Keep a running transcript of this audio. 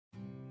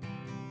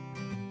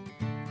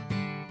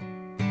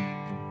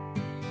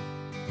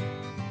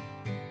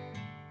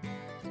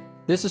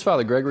This is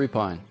Father Gregory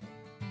Pine.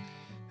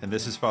 And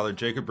this is Father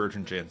Jacob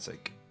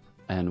Bergen-Jansik.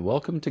 And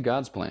welcome to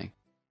Guestsplaining.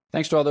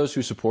 Thanks to all those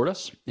who support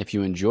us. If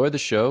you enjoy the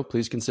show,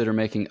 please consider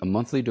making a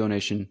monthly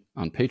donation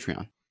on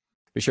Patreon.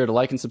 Be sure to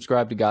like and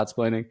subscribe to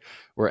Guestsplaining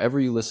wherever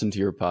you listen to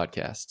your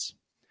podcasts.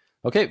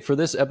 Okay, for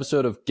this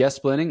episode of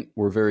Guestsplaining,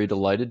 we're very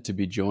delighted to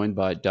be joined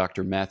by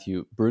Dr.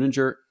 Matthew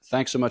Breuninger.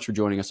 Thanks so much for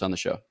joining us on the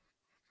show.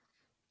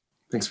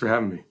 Thanks for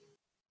having me.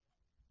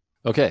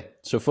 Okay,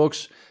 so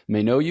folks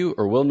may know you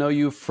or will know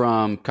you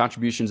from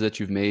contributions that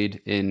you've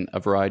made in a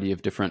variety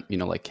of different,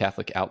 like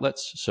Catholic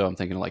outlets. So I'm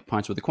thinking of like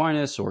Pints with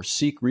Aquinas or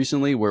Seek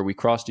recently, where we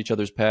crossed each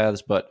other's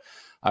paths, but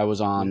I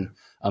was on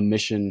a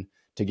mission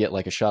to get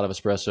like a shot of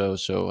espresso,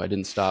 so I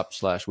didn't stop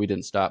 / we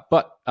didn't stop.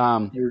 But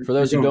for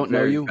those who don't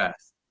know you,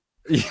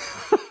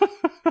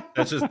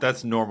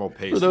 That's normal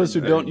pace. For those who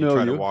don't know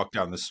try you, to walk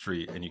down the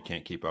street and you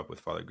can't keep up with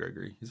Father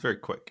Gregory. He's very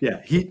quick.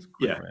 Yeah,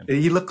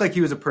 he looked like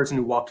he was a person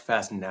who walked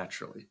fast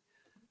naturally.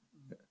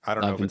 I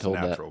don't know if it's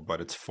natural,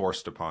 but it's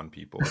forced upon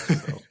people.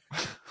 So.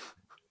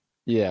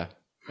 Yeah,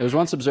 it was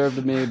once observed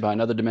of me by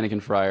another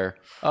Dominican friar.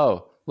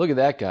 Oh, look at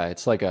that guy!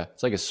 It's like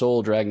a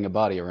soul dragging a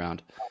body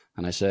around.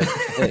 And I said,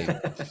 "Hey,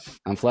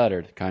 I'm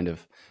flattered, kind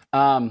of."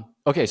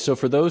 Okay, so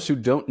for those who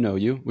don't know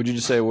you, would you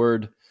just say a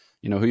word?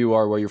 Who you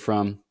are, where you're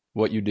from,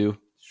 what you do?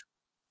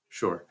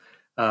 Sure.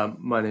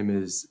 My name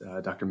is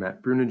Dr.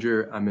 Matt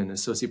Breuninger. I'm an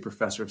associate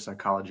professor of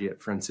psychology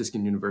at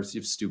Franciscan University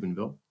of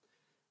Steubenville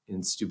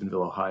in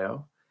Steubenville,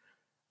 Ohio.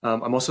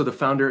 I'm also the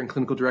founder and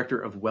clinical director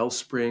of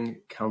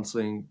Wellspring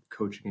Counseling,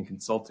 Coaching, and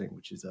Consulting,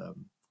 which is,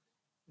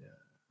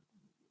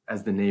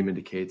 as the name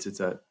indicates, it's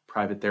a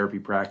private therapy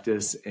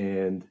practice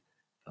and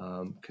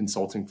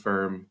consulting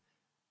firm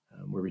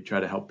where we try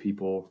to help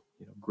people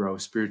grow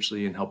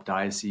spiritually and help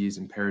dioceses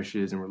and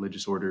parishes and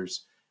religious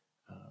orders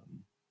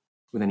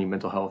with any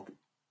mental health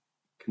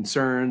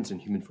concerns and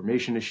human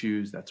formation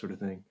issues, that sort of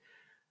thing.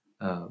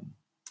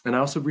 And I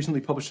also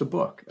recently published a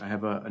book. I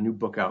have a new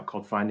book out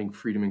called Finding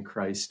Freedom in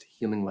Christ,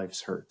 Healing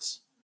Life's Hurts.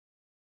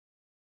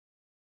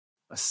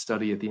 A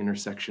study at the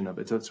intersection of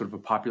it's a sort of a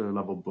popular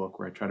level book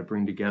where I try to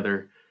bring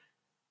together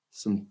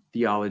some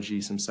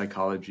theology, some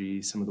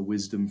psychology, some of the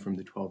wisdom from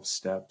the 12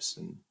 steps,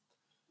 and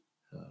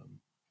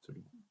sort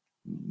of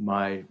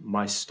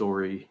my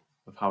story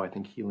of how I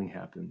think healing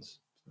happens.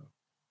 So.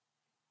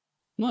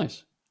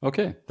 Nice.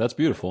 Okay, that's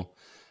beautiful.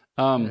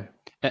 And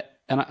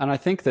I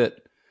think that,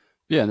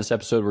 in this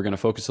episode, we're going to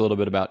focus a little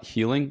bit about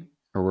healing,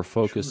 or we'll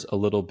focus a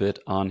little bit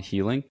on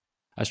healing.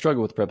 I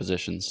struggle with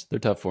prepositions. They're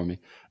tough for me.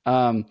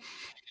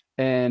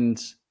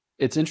 And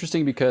it's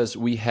interesting because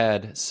we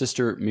had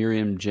Sister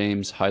Miriam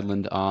James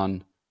Heidland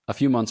on a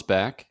few months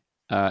back,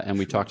 and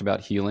we talked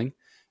about healing.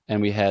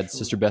 And we had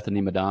Sister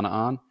Bethany Madonna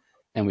on,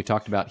 and we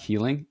talked about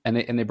healing. And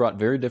they brought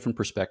very different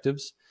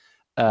perspectives,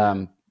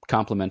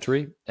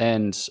 complementary.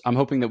 And I'm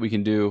hoping that we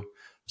can do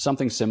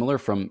something similar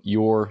from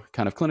your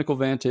kind of clinical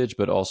vantage,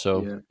 but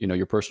also,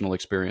 your personal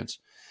experience.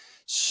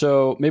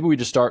 So maybe we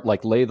just start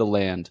lay the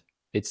land.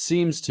 It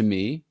seems to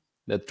me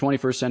that the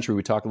 21st century,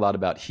 we talk a lot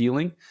about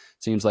healing. It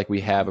seems like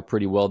we have a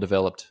pretty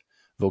well-developed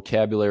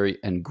vocabulary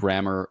and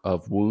grammar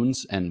of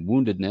wounds and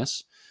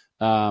woundedness.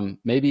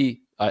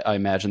 Maybe I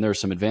imagine there are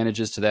some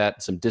advantages to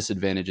that, some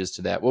disadvantages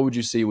to that. What would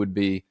you see would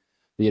be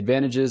the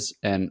advantages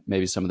and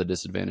maybe some of the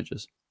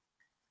disadvantages?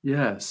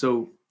 Yeah.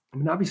 So,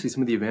 obviously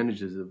some of the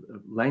advantages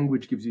of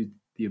language gives you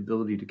the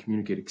ability to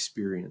communicate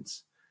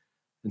experience.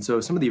 And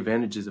so some of the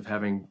advantages of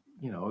having,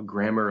 a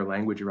grammar or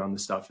language around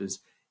this stuff is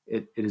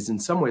it has in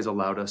some ways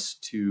allowed us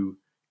to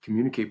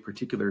communicate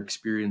particular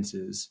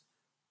experiences,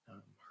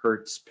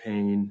 hurts,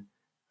 pain,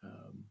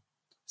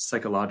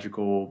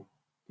 psychological,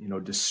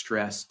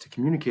 distress, to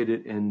communicate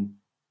it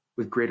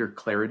with greater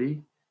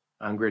clarity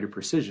and greater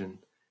precision.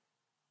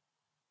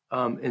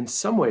 In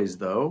some ways,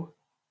 though,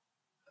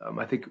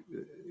 I think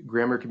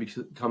grammar can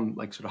become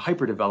sort of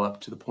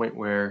hyper-developed to the point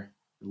where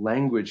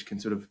language can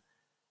sort of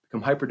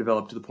become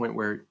hyper-developed to the point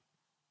where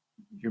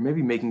you're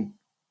maybe making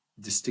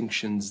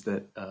distinctions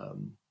that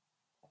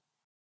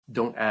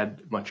don't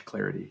add much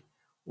clarity,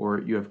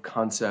 or you have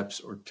concepts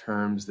or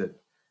terms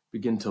that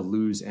begin to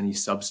lose any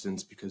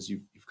substance because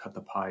you've cut the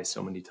pie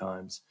so many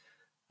times.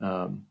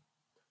 And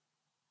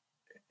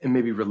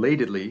maybe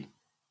relatedly,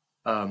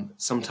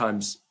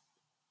 sometimes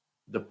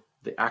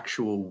the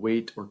actual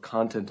weight or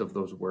content of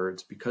those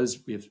words, because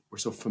we're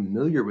so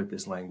familiar with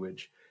this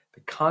language,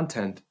 the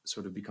content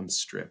sort of becomes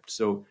stripped.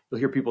 So you'll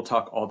hear people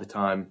talk all the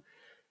time,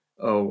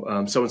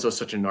 so-and-so is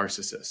such a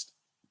narcissist,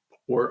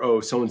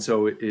 or,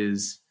 so-and-so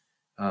is,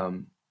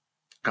 I've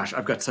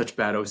got such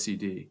bad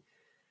OCD.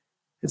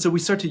 And so we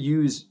start to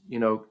use,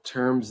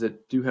 terms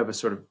that do have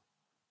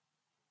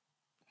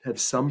have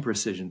some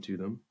precision to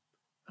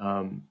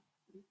them,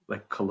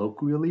 like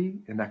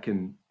colloquially, and that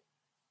can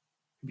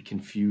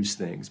confuse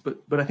things. But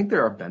I think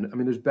there are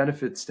there's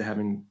benefits to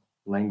having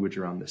language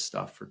around this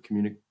stuff for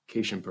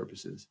communication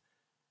purposes.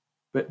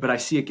 But I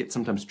see it get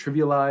sometimes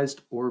trivialized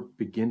or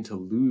begin to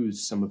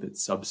lose some of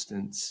its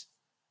substance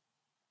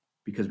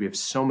because we have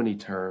so many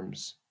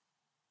terms.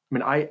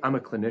 I'm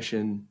a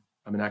clinician,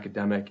 I'm an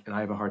academic, and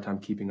I have a hard time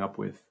keeping up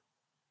with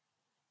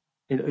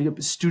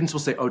students will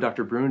say, "Oh,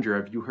 Dr. Breuninger,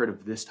 have you heard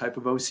of this type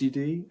of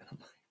OCD?" And I'm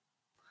like,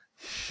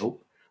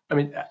 nope. I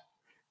mean,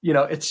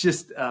 it's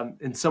just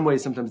in some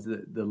ways, sometimes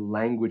the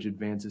language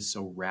advances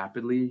so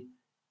rapidly,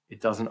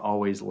 it doesn't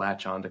always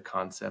latch onto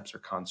concepts or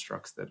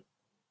constructs that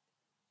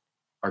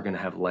are going to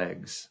have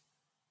legs.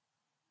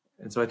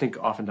 And so I think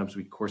oftentimes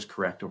we course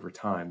correct over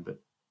time, but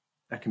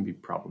that can be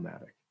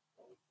problematic.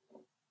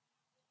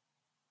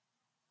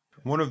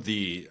 One of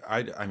the,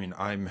 I mean,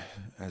 I'm,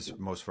 as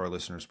most of our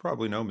listeners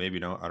probably know, maybe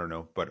no, I don't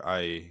know, but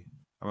I'm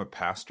a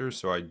pastor,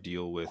 so I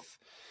deal with,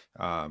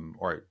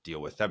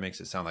 that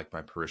makes it sound like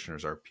my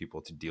parishioners are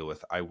people to deal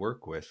with. I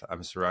work with,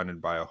 I'm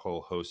surrounded by a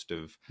whole host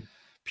of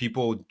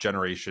people,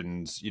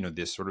 generations,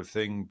 this sort of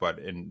thing. But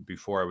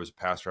before I was a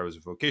pastor, I was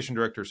a vocation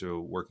director, so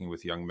working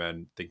with young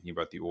men, thinking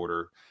about the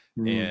order.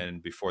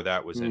 And before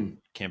that was in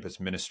campus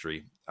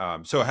ministry.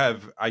 So I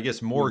have, I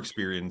guess, more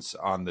experience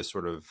on this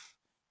sort of,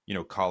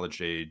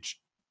 college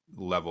age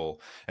level.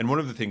 And one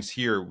of the things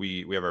here,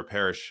 we have our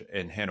parish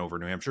in Hanover,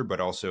 New Hampshire, but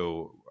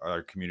also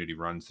our community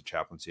runs the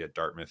chaplaincy at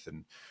Dartmouth.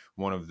 And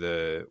one of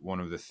the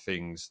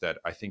things that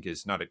I think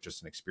is not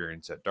just an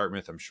experience at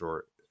Dartmouth, I'm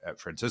sure at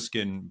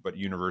Franciscan, but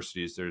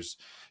universities,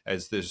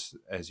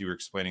 as you were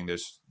explaining,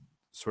 there's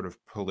sort of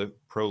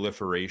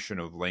proliferation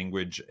of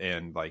language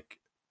and like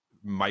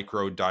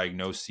micro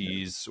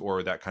diagnoses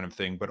or that kind of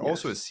thing. But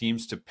also it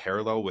seems to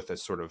parallel with a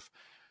sort of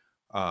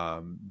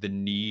the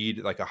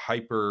need, like a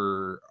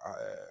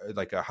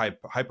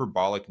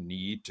hyperbolic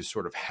need to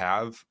sort of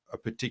have a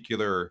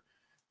particular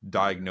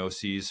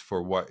diagnoses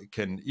for what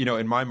can,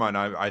 in my mind,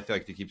 I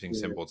like to keep things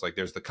simple. It's like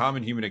there's the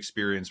common human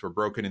experience. We're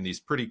broken in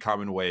these pretty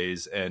common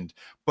ways,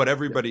 but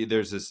everybody,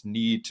 there's this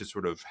need to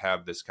sort of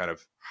have this kind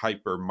of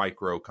hyper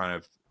micro kind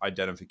of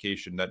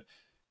identification that,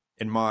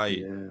 in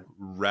my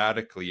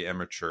radically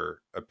amateur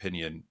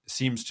opinion,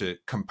 seems to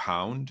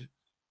compound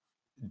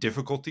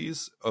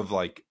difficulties of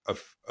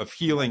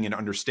healing and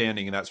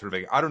understanding and that sort of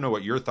thing. I don't know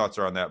what your thoughts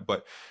are on that,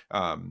 but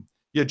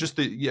just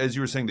as you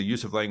were saying, the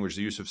use of language,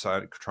 the use of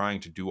trying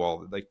to do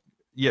all do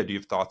you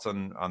have thoughts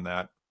on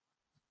that?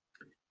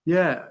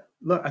 Yeah,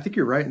 look, I think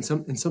you're right in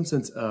some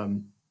sense.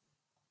 And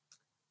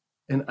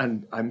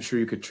I'm sure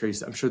you could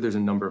trace, I'm sure there's a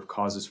number of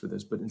causes for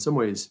this, but in some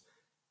ways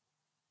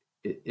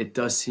it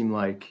does seem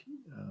like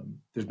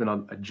there's been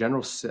a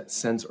general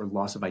sense or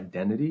loss of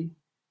identity.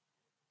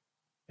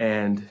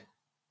 And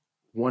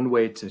one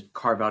way to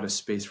carve out a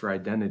space for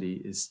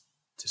identity is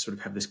to sort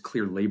of have this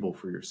clear label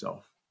for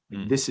yourself.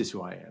 This is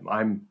who I am.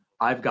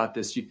 I've got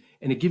this,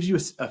 and it gives you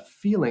a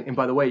feeling. And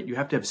by the way, you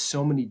have to have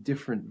so many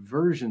different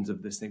versions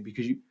of this thing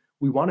because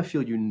we want to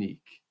feel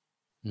unique.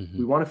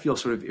 We want to feel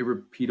sort of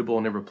irrepeatable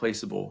and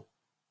irreplaceable.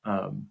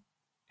 And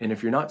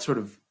if you're not sort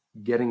of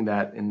getting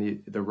that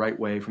in the right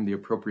way from the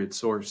appropriate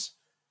source,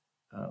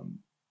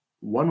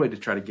 one way to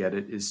try to get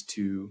it is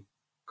to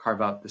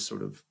carve out this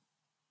sort of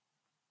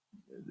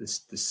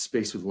this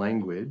space with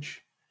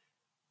language.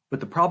 But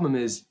the problem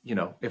is,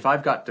 if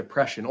I've got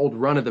depression, old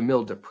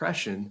run-of-the-mill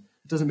depression,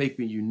 it doesn't make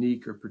me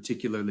unique or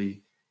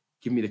particularly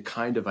give me the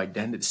kind of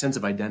sense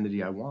of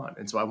identity I want.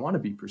 And so I want to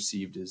be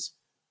perceived as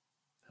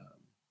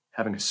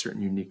having a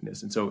certain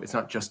uniqueness. And so it's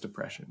not just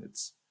depression.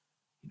 It's,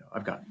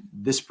 I've got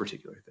this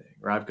particular thing,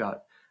 or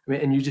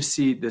and you just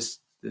see this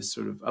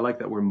sort of, I like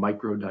that word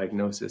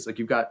micro-diagnosis. Like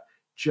you've got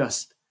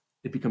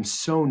it becomes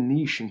so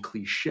niche and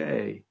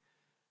cliche.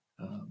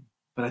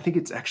 But I think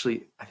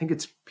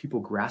it's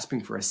people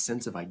grasping for a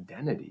sense of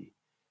identity.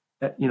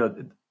 That,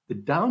 the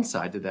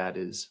downside to that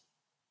is,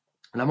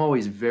 and I'm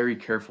always very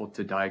careful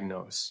to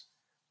diagnose.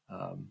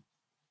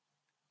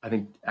 I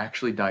think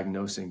actually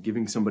diagnosing,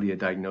 giving somebody a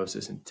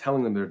diagnosis and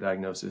telling them their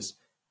diagnosis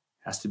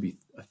has to be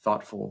a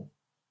thoughtful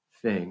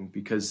thing,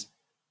 because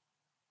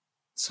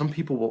some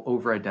people will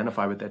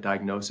over-identify with that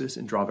diagnosis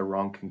and draw the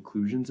wrong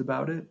conclusions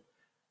about it,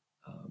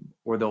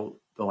 or they'll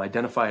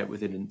identify it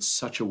with it in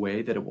such a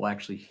way that it will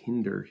actually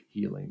hinder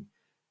healing.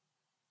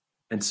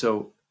 And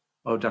so,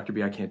 oh, Dr.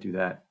 B, I can't do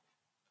that.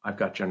 I've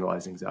got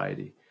generalized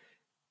anxiety.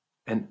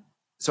 And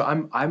so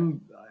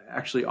I'm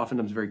actually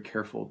oftentimes very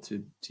careful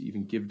to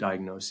even give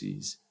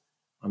diagnoses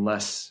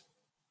unless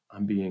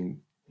I'm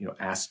being,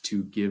 asked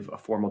to give a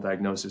formal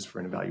diagnosis for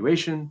an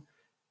evaluation.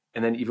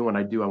 And then even when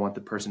I do, I want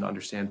the person to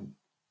understand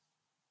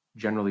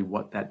generally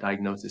what that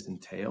diagnosis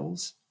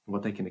entails and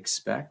what they can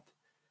expect.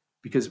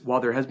 Because while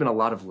there has been a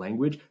lot of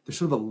language, there's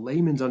sort of a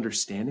layman's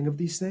understanding of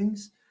these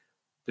things.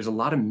 There's a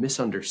lot of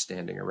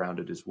misunderstanding around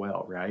it as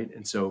well, right?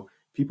 And so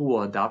people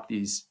will adopt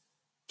these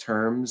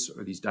terms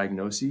or these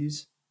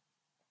diagnoses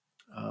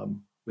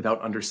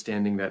without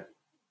understanding that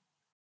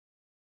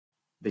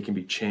they can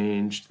be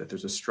changed, that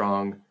there's a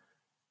strong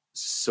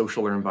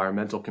social or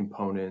environmental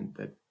component,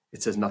 that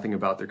it says nothing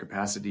about their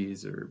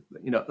capacities, or,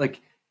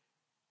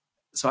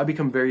 so I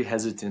become very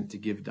hesitant to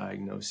give a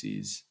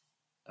diagnosis.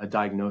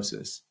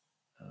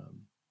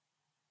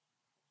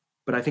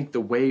 But I think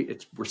the way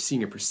we're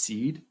seeing it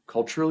proceed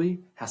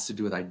culturally has to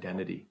do with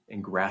identity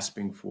and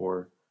grasping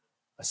for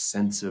a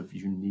sense of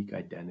unique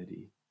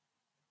identity.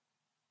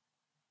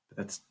 But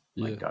that's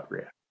my gut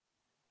reaction.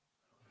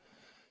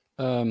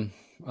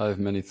 I have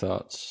many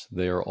thoughts.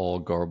 They are all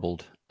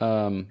garbled.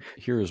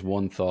 Here is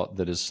one thought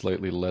that is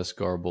slightly less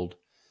garbled.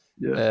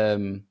 Yeah.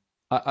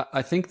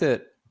 I think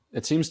that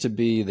it seems to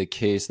be the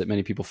case that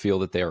many people feel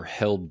that they are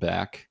held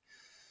back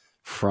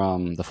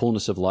from the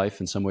fullness of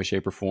life in some way,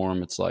 shape, or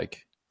form. It's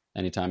like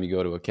anytime you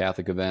go to a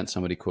Catholic event,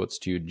 somebody quotes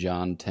to you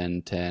John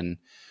 10:10,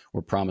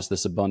 we're promised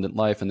this abundant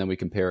life, and then we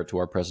compare it to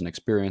our present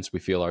experience. We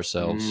feel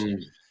ourselves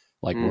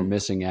like we're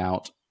missing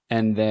out.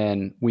 And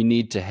then we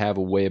need to have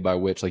a way by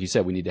which, like you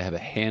said, we need to have a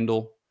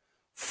handle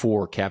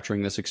for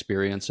capturing this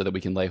experience so that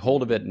we can lay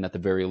hold of it and at the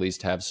very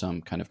least have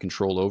some kind of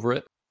control over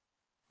it.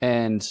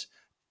 And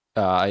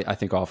I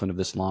think often of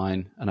this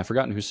line, and I've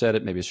forgotten who said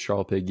it, maybe it's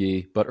Charles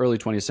Péguy, but early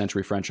 20th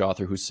century French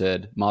author who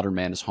said, modern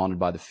man is haunted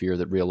by the fear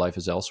that real life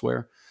is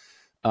elsewhere.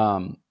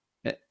 And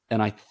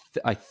I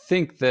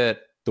think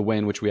that the way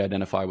in which we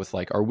identify with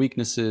like our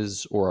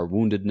weaknesses or our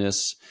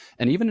woundedness,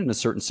 and even in a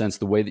certain sense,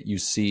 the way that you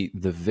see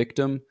the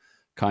victim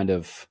kind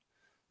of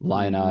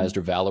lionized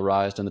or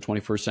valorized in the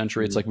 21st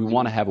century, it's like we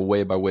want to have a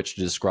way by which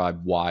to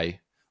describe why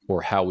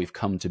or how we've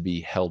come to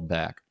be held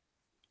back.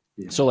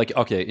 Yeah. So like,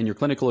 okay, in your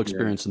clinical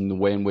experience and the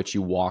way in which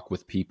you walk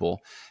with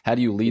people, how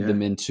do you lead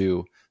them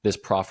into this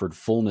proffered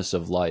fullness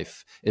of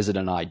life? Is it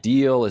an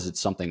ideal? Is it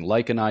something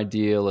like an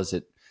ideal? Is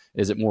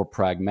it more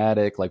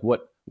pragmatic? Like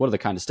what are the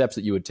kind of steps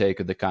that you would take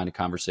or the kind of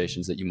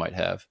conversations that you might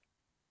have?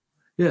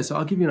 Yeah, so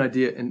I'll give you an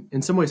idea. And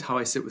in some ways, how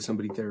I sit with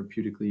somebody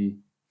therapeutically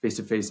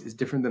face-to-face is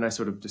different than I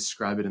sort of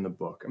describe it in the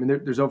book. I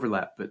mean, there's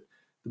overlap, but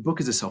the book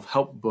is a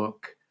self-help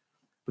book.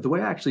 But the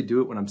way I actually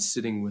do it when I'm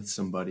sitting with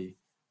somebody,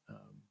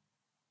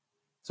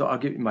 so I'll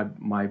give you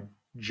my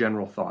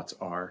general thoughts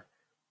are,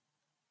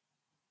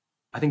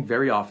 I think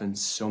very often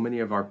so many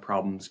of our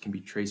problems can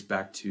be traced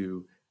back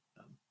to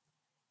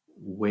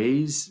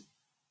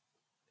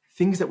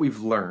things that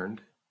we've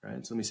learned,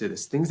 right? So let me say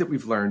this, things that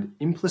we've learned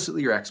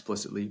implicitly or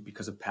explicitly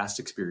because of past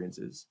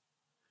experiences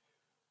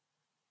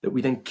that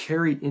we then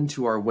carry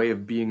into our way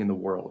of being in the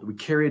world. We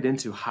carry it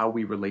into how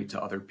we relate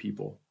to other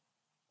people.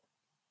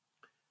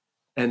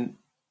 And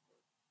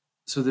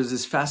so there's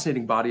this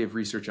fascinating body of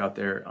research out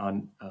there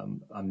on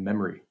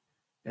memory.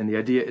 And the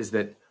idea is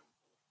that,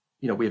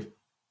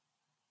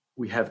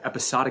 we have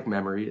episodic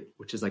memory,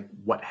 which is like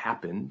what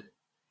happened.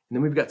 And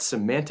then we've got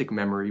semantic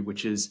memory,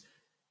 which is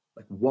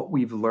like what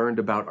we've learned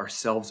about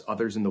ourselves,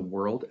 others, in the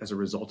world as a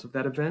result of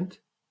that event.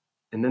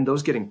 And then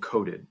those get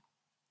encoded.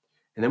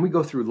 And then we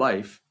go through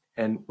life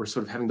and we're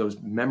sort of having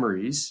those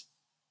memories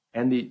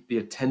and the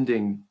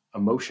attending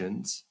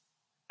emotions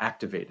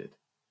activated.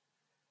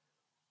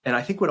 And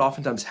I think what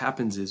oftentimes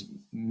happens is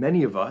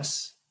many of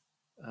us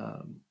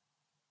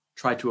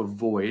try to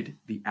avoid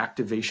the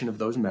activation of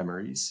those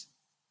memories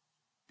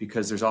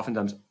because there's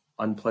oftentimes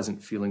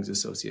unpleasant feelings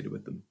associated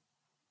with them.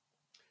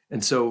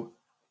 And so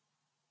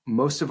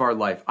most of our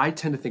life, I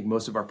tend to think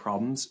most of our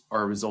problems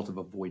are a result of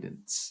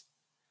avoidance.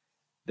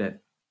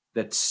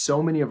 That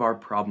so many of our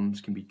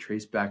problems can be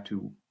traced back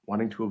to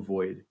wanting to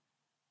avoid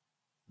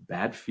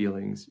bad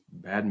feelings,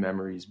 bad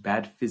memories,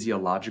 bad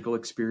physiological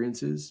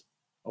experiences.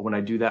 Oh, when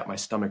I do that, my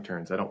stomach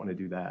turns. I don't want to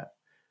do that.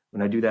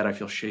 When I do that, I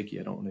feel shaky.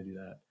 I don't want to do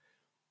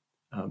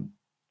that.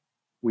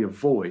 We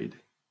avoid.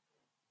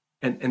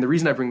 And the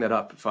reason I bring that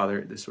up,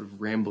 Father, this sort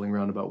of rambling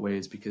roundabout way,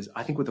 is because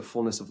I think what the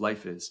fullness of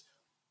life is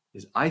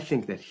I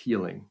think that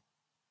healing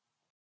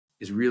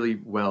is really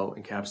well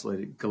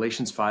encapsulated.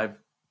 Galatians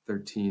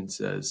 5:13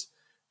 says,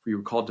 "For you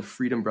were called to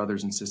freedom,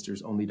 brothers and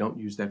sisters, only don't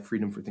use that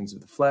freedom for things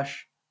of the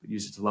flesh, but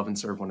use it to love and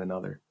serve one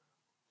another."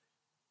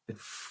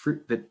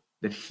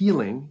 That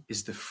healing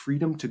is the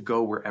freedom to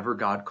go wherever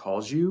God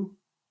calls you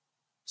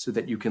so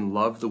that you can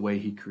love the way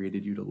he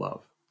created you to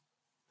love.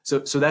 So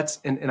that's,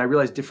 and I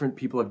realize different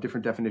people have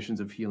different definitions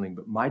of healing,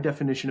 but my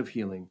definition of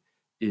healing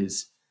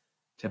is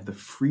to have the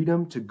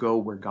freedom to go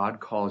where God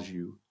calls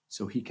you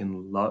so he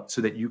can love, so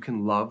that you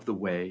can love the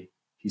way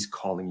he's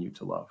calling you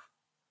to love.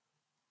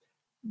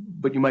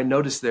 But you might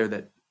notice there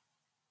that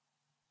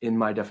in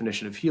my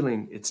definition of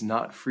healing, it's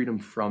not freedom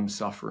from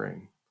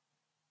suffering.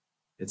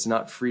 It's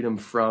not freedom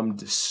from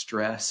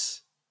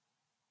distress.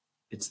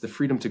 It's the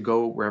freedom to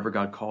go wherever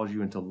God calls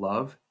you and to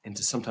love and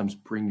to sometimes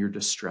bring your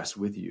distress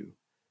with you,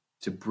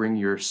 to bring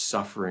your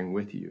suffering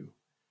with you.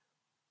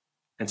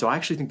 And so I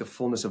actually think the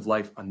fullness of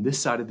life on this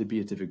side of the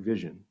beatific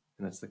vision,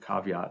 and that's the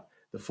caveat,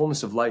 the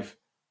fullness of life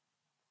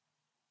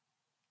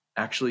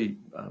actually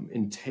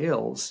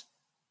entails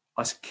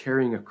us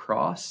carrying a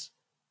cross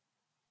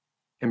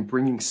and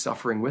bringing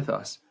suffering with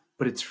us.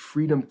 But it's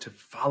freedom to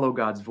follow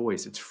God's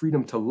voice. It's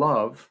freedom to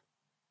love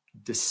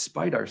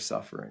despite our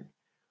suffering.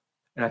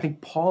 And I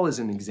think Paul is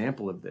an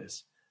example of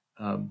this.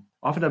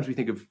 Oftentimes we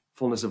think of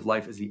fullness of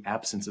life as the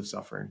absence of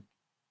suffering.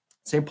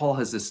 St. Paul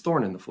has this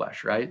thorn in the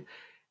flesh, right?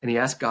 And he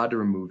asked God to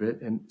remove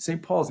it. And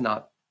St. Paul's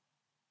not,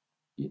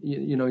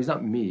 he's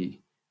not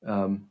me.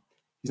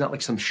 He's not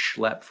like some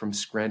schlep from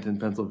Scranton,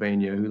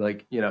 Pennsylvania, who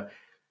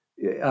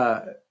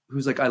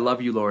who's like, "I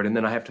love you, Lord." And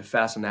then I have to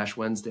fast on Ash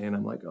Wednesday. And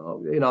I'm like,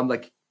 I'm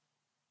like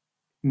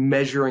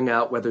measuring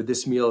out whether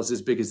this meal is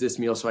as big as this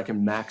meal so I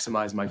can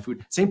maximize my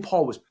food. St.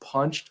 Paul was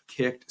punched,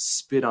 kicked,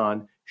 spit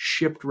on,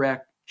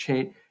 shipwreck,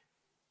 chain.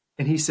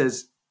 And he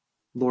says,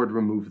 Lord,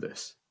 remove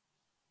this.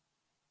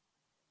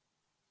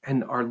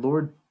 And our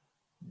Lord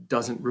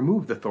doesn't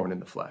remove the thorn in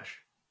the flesh.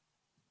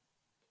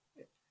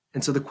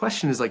 And so the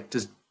question is like,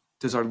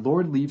 does our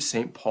Lord leave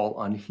St.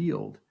 Paul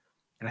unhealed?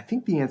 And I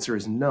think the answer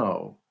is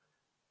no.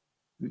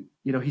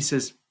 He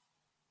says,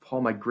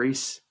 Paul, my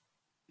grace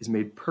is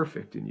made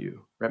perfect in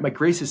you, right? My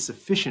grace is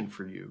sufficient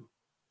for you.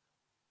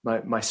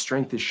 My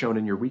strength is shown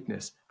in your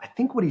weakness. I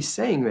think what he's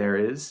saying there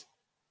is,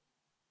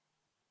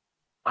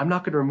 I'm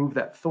not going to remove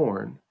that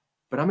thorn,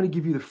 but I'm going to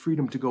give you the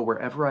freedom to go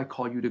wherever I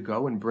call you to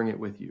go and bring it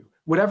with you.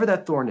 Whatever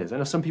that thorn is. I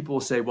know some people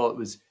will say, well,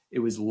 it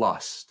was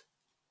lust.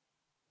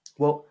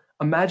 Well,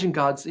 imagine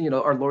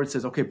our Lord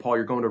says, okay, Paul,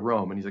 you're going to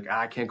Rome. And he's like,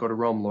 I can't go to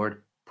Rome,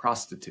 Lord,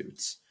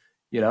 prostitutes,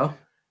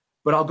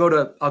 but I'll go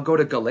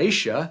to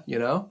Galatia,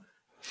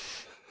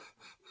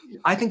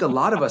 I think a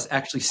lot of us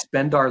actually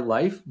spend our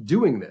life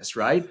doing this,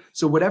 right?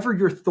 So whatever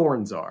your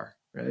thorns are,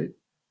 right?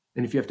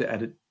 And if you have to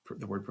edit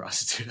the word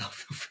prostitute, I'll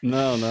feel free.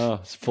 No,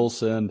 it's full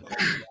send.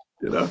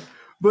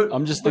 But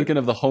I'm just thinking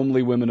of the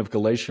homely women of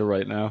Galatia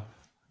right now.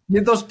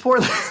 Yeah, those poor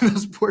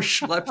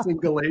schleps in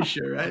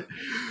Galatia, right?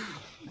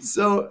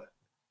 So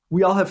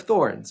we all have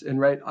thorns, and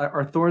right,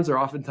 our thorns are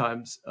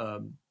oftentimes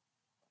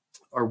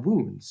our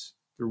wounds.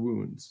 They're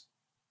wounds,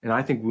 and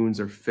I think wounds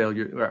are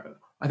failure.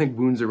 I think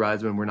wounds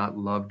arise when we're not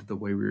loved the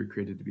way we were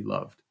created to be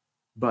loved.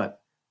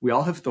 But we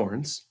all have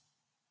thorns,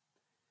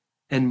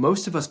 and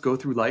most of us go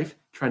through life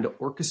trying to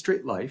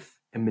orchestrate life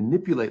and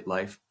manipulate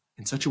life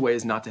in such a way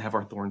as not to have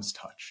our thorns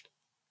touched.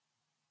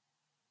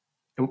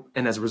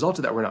 And as a result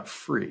of that, we're not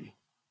free.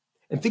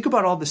 And think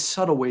about all the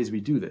subtle ways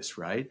we do this,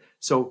 right?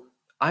 So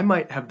I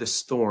might have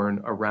this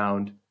thorn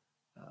around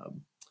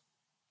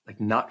like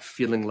not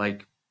feeling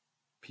like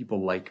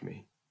people like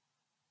me.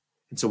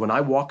 And so when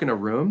I walk in a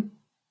room,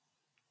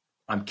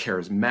 I'm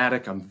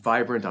charismatic, I'm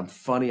vibrant, I'm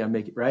funny, I'm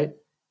making, right?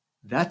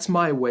 That's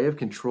my way of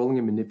controlling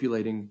and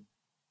manipulating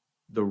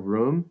the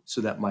room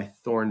so that my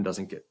thorn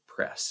doesn't get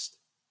pressed.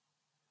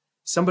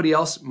 Somebody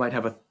else might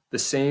have a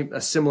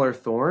similar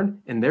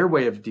thorn, and their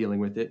way of dealing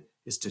with it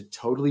is to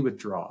totally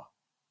withdraw.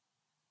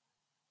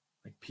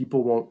 Like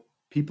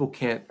people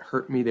can't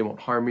hurt me, they won't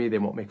harm me, they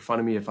won't make fun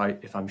of me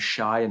if I'm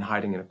shy and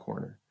hiding in a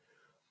corner.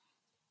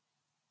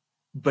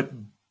 But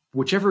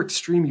whichever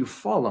extreme you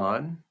fall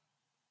on,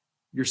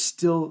 you're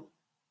still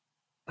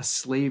a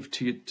slave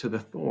to the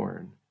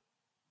thorn.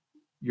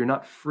 You're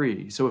not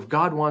free. So if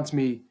God wants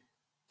me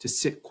to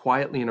sit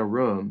quietly in a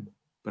room,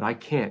 but I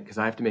can't because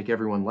I have to make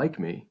everyone like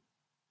me,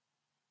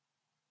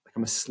 like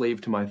I'm a slave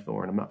to my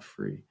thorn, I'm not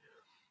free.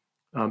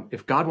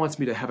 If God wants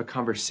me to have a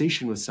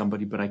conversation with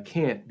somebody, but I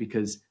can't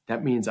because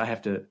that means I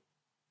have to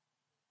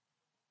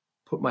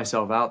put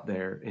myself out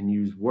there and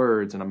use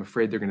words, and I'm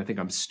afraid they're going to think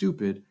I'm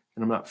stupid,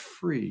 and I'm not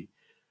free.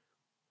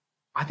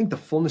 I think the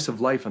fullness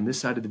of life on this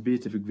side of the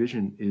beatific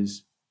vision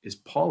is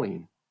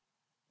Pauline.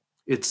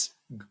 It's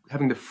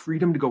having the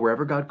freedom to go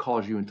wherever God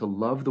calls you and to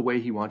love the way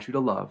he wants you to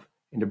love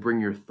and to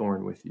bring your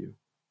thorn with you.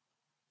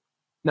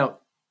 Now,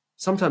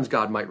 sometimes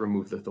God might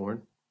remove the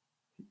thorn.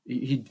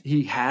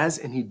 He has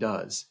and he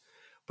does.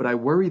 But I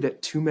worry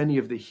that too many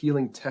of the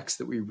healing texts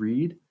that we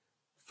read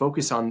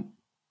focus on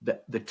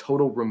the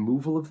total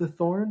removal of the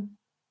thorn,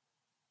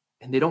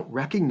 and they don't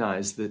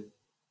recognize that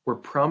we're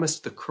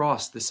promised the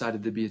cross this side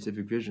of the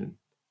beatific vision.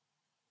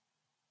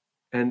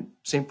 And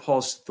St.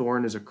 Paul's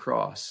thorn is a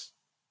cross.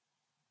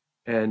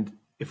 And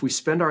if we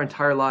spend our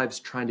entire lives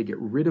trying to get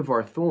rid of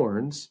our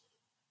thorns,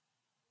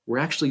 we're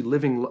actually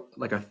living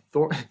like a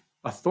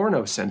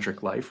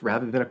thornocentric life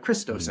rather than a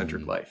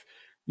Christocentric life.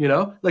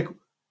 Like,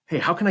 hey,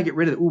 how can I get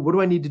rid of it? Ooh, what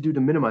do I need to do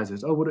to minimize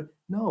this?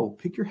 No,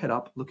 pick your head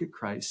up, look at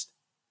Christ.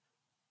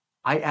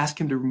 I ask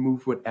him to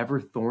remove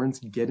whatever thorns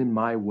get in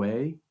my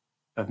way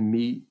of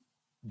me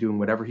doing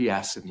whatever he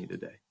asks of me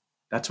today.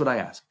 That's what I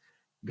ask.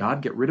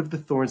 God, get rid of the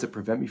thorns that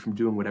prevent me from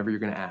doing whatever you're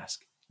going to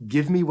ask.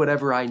 Give me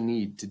whatever I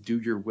need to do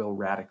your will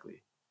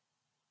radically.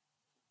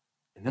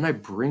 And then I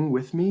bring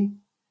with me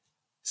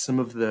some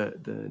of the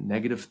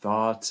negative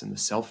thoughts and the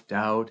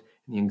self-doubt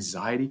and the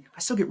anxiety.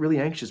 I still get really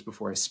anxious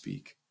before I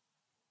speak.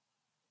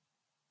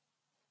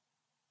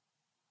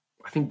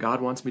 I think God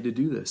wants me to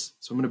do this,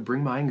 so I'm going to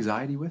bring my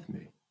anxiety with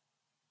me.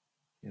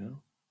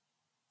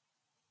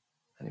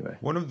 Anyway.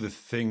 One of the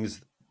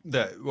things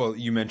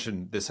you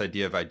mentioned this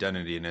idea of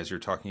identity, and as you're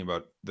talking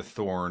about the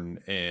thorn,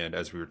 and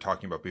as we were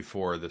talking about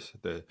before,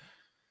 the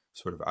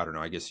sort of, I don't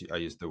know, I guess I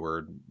used the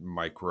word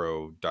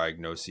micro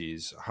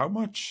diagnoses. How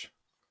much?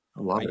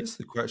 I guess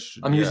the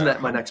question. I'm using that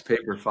in my next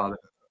paper, Father.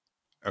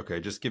 Okay,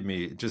 just give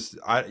me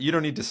you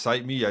don't need to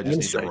cite me. I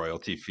just need the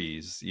royalty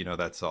fees.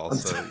 That's all.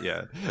 So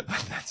yeah,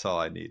 that's all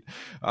I need.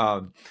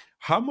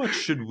 How much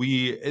should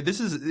we?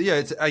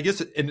 It's I guess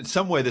in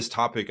some way this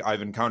topic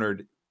I've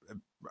encountered.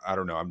 I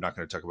don't know. I'm not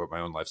going to talk about my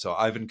own life. So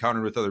I've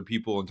encountered with other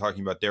people and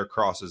talking about their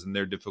crosses and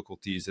their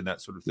difficulties and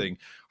that sort of thing.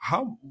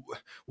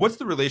 What's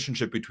the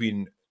relationship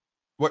between?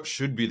 What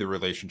should be the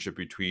relationship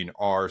between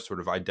our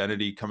sort of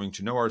identity, coming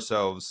to know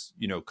ourselves,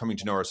 coming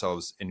to know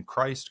ourselves in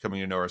Christ,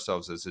 coming to know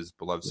ourselves as his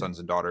beloved sons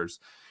and daughters,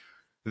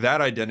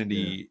 that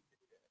identity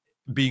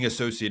being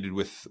associated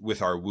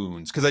with our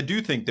wounds, because I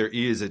do think there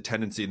is a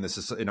tendency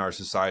in our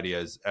society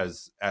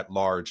as at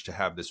large to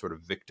have this sort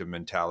of victim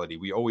mentality.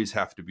 We always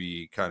have to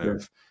be kind Yeah.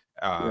 of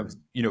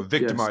Yes.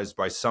 victimized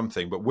by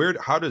something. But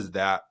how does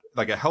that,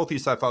 like a healthy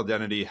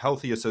self-identity,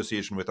 healthy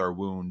association with our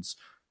wounds,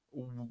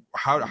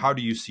 how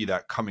do you see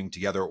that coming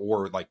together,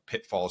 or like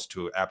pitfalls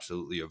to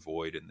absolutely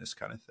avoid in this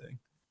kind of thing?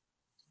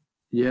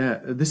 Yeah,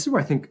 this is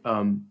where I think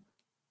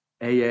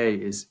AA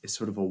is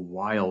sort of a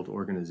wild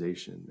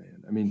organization,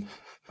 man. I mean,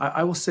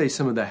 I will say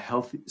some of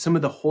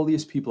the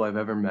holiest people I've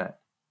ever met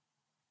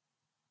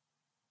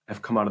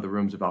have come out of the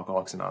rooms of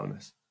Alcoholics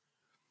Anonymous.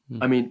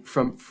 I mean,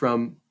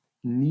 from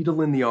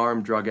needle in the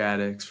arm drug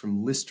addicts,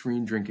 from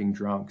Listerine drinking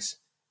drunks,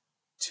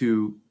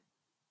 to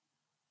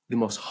the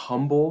most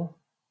humble,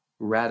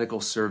 radical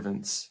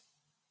servants.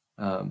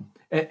 And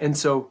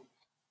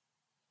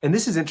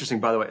this is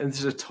interesting, by the way, and this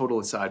is a total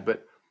aside,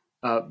 but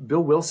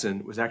Bill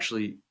Wilson was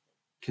actually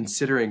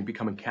considering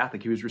becoming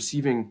Catholic. He was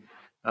receiving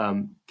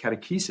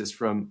catechesis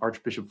from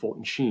Archbishop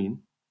Fulton Sheen,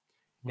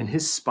 and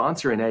his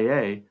sponsor in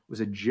AA was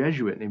a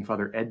Jesuit named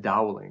Father Ed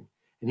Dowling.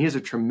 And he has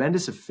a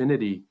tremendous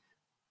affinity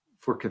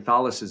for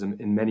Catholicism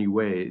in many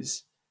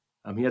ways.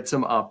 He had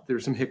there were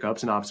some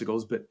hiccups and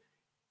obstacles, but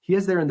he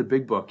has there in the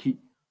big book,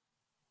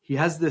 he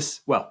has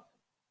this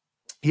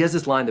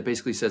line that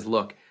basically says,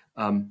 look,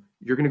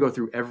 you're going to go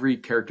through every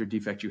character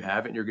defect you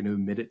have, and you're going to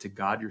admit it to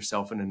God,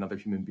 yourself, and another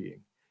human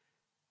being.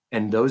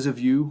 And those of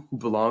you who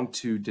belong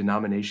to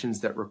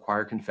denominations that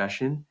require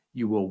confession,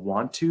 you will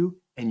want to,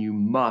 and you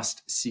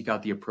must seek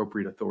out the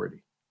appropriate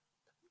authority.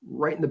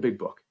 Right in the big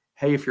book.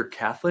 Hey, if you're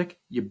Catholic,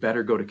 you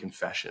better go to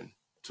confession.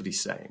 That's what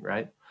he's saying,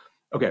 right?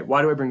 Okay,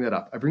 why do I bring that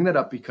up? I bring that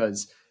up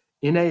because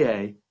in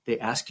AA, they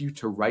ask you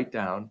to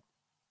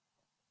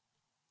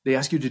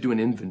do an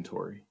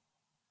inventory.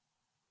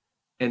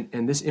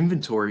 And this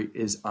inventory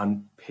is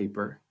on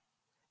paper,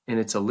 and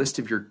it's a list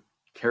of your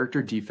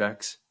character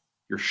defects,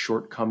 your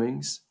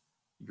shortcomings,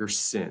 your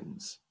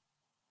sins.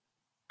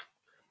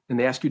 And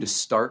they ask you to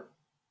start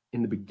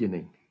in the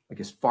beginning, like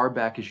as far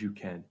back as you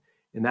can.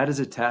 And that is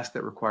a task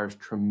that requires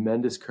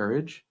tremendous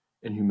courage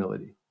and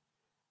humility.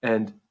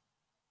 And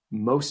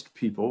most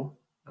people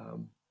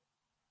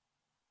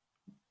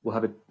will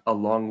have a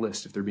long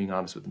list if they're being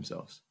honest with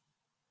themselves.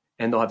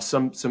 And they'll have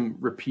some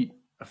repeat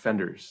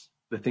offenders,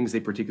 the things they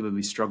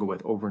particularly struggle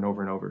with over and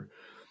over and over.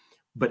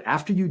 But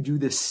after you do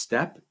this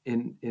step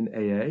in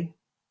AA,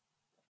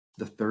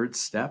 the third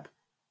step,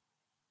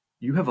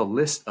 you have a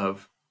list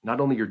of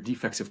not only your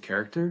defects of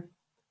character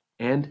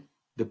and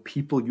the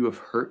people you have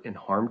hurt and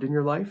harmed in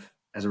your life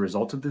as a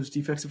result of those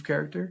defects of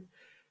character,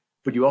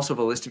 but you also have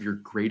a list of your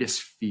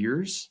greatest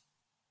fears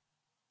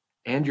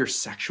and your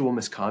sexual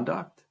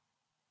misconduct.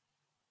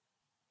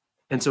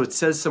 And so it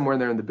says somewhere in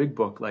there in the big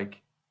book,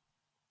 like,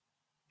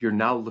 you're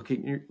now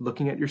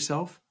looking at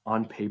yourself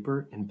on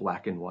paper in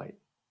black and white.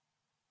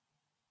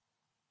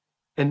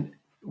 And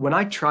when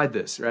I tried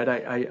this, right,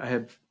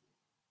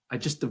 I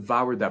just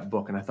devoured that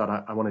book, and I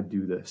thought, I want to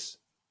do this.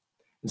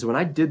 And so when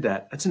I did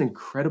that, that's an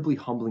incredibly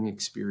humbling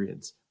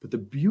experience. But the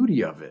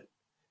beauty of it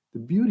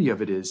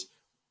is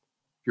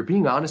you're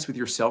being honest with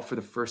yourself for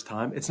the first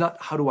time. It's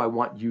not, how do I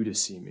want you to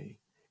see me?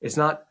 It's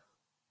not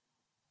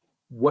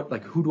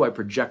who do I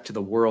project to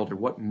the world, or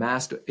what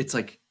mask. It's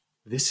like,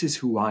 this is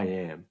who I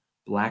am,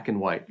 black and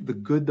white, the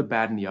good, the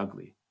bad, and the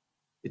ugly.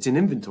 It's an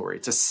inventory.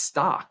 It's a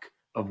stock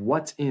of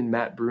what's in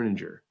Matt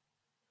Breuninger.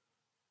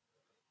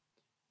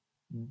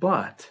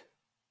 But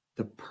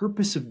the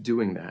purpose of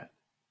doing that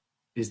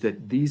is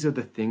that these are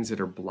the things that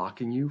are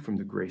blocking you from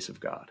the grace of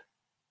God.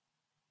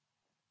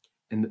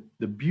 And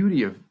the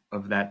beauty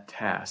of that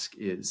task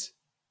is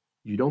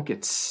you don't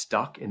get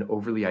stuck in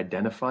overly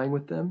identifying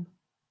with them.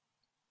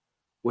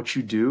 What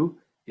you do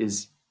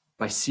is,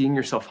 by seeing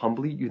yourself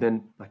humbly, you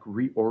then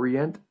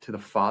reorient to the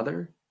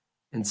Father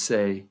and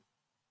say,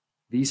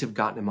 these have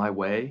gotten in my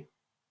way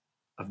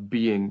of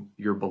being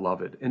your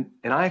beloved. And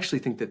I actually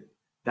think that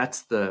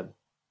that's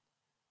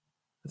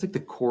like the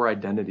core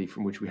identity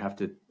from which we have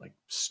to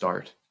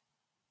start.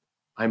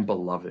 I'm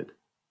beloved.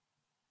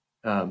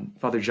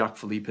 Father Jacques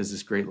Philippe has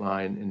this great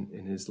line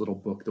in his little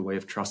book, The Way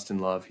of Trust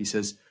and Love. He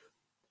says,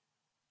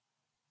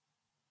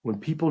 when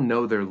people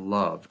know they're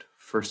loved,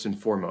 first and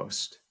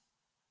foremost,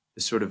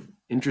 this sort of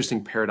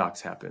interesting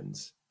paradox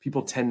happens.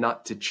 People tend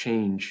not to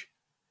change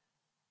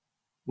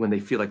when they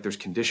feel like there's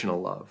conditional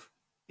love.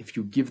 If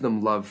you give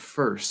them love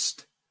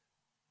first,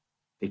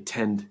 they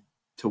tend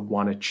to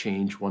want to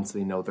change once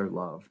they know they're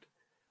loved.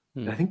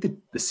 And I think that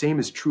the same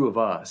is true of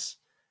us.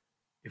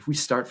 If we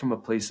start from a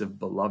place of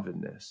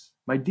belovedness,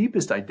 my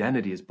deepest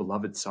identity is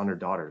beloved son or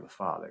daughter of the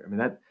Father. I mean,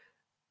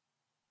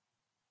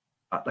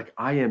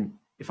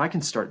 if I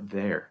can start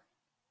there,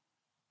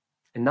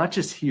 and not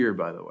just here,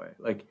 by the way,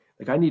 like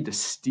I need to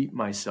steep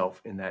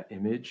myself in that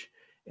image,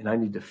 and I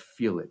need to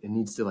feel it. It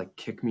needs to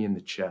kick me in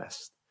the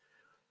chest.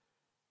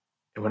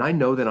 And when I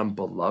know that I'm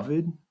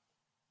beloved,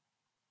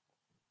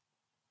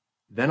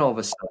 then all of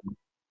a sudden,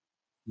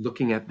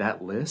 looking at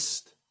that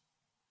list,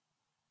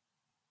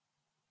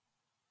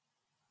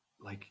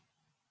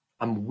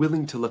 I'm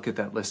willing to look at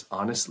that list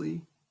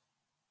honestly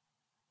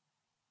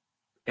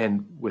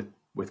and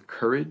with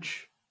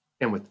courage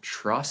and with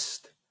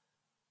trust.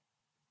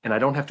 And I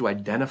don't have to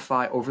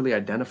overly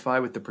identify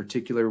with the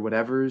particular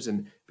whatevers,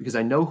 and because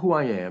I know who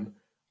I am,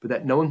 but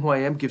that knowing who I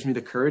am gives me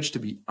the courage to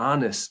be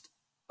honest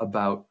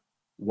about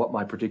what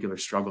my particular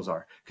struggles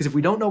are. Because if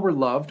we don't know we're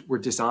loved, we're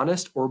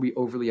dishonest or we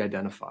overly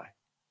identify.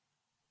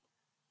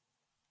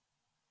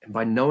 And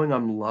by knowing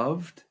I'm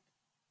loved,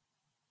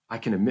 I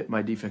can admit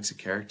my defects of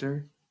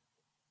character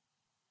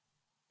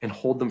and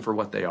hold them for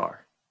what they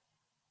are.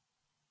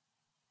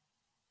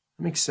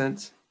 That makes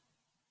sense.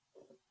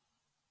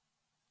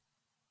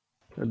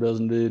 It does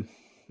indeed.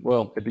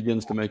 Well, it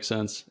begins to make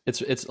sense.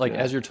 It's like,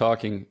 as you're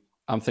talking,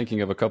 I'm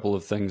thinking of a couple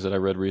of things that I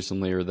read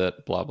recently, or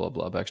that blah, blah,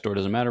 blah, backstory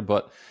doesn't matter.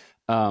 But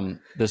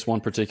this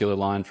one particular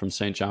line from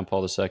St. John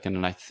Paul II,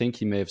 and I think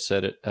he may have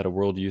said it at a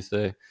World Youth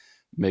Day,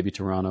 maybe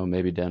Toronto,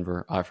 maybe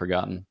Denver, I've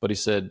forgotten. But he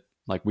said,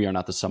 like, we are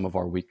not the sum of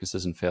our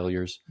weaknesses and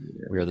failures.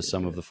 We are the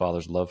sum of the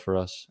Father's love for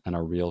us and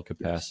our real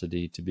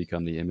capacity to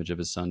become the image of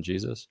his son,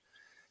 Jesus.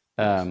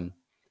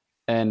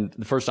 And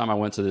the first time I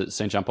went to the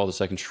St. John Paul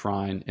II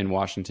shrine in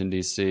Washington,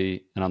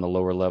 D.C., and on the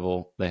lower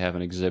level, they have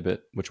an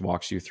exhibit which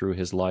walks you through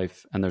his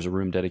life. And there's a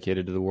room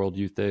dedicated to the World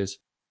Youth Days.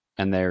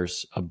 And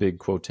there's a big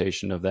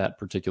quotation of that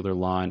particular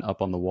line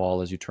up on the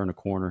wall as you turn a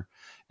corner.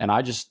 And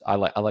I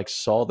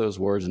saw those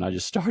words and I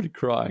just started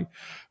crying,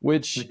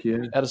 which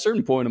at a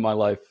certain point in my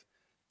life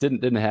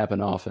didn't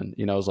happen often.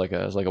 You know, it was like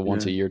a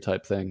once a year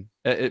type thing.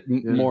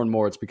 More and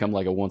more, it's become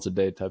like a once a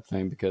day type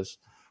thing, because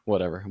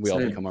whatever, we all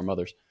become our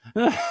mothers.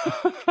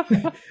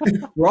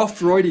 We're all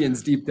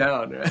Freudians deep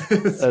down.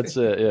 That's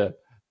it.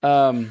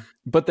 Yeah.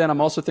 But then I'm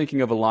also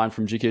thinking of a line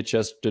from G.K.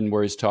 Chesterton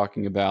where he's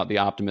talking about the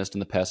optimist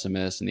and the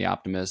pessimist, and the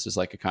optimist is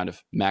like a kind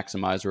of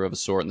maximizer of a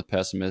sort, and the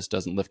pessimist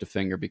doesn't lift a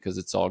finger because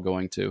it's all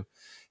going to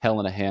hell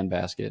in a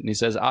handbasket. And he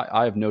says,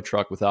 I have no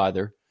truck with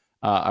either.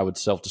 I would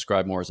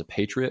self-describe more as a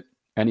patriot.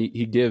 And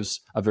he gives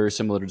a very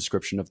similar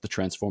description of the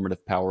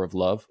transformative power of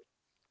love.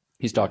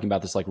 He's talking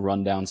about this like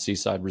rundown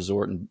seaside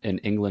resort in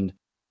England.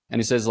 And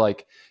he says,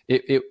 like,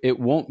 it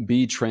won't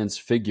be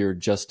transfigured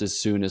just as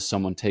soon as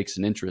someone takes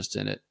an interest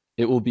in it.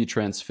 It will be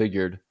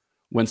transfigured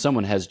when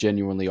someone has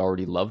genuinely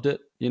already loved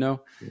it, you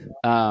know?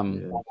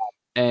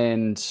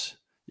 And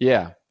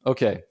yeah,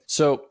 okay.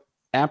 So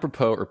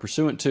apropos or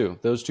pursuant to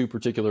those two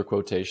particular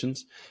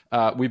quotations,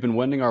 we've been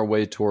wending our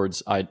way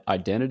towards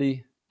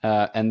identity,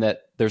 and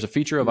that there's a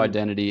feature of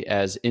identity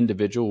as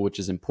individual, which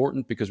is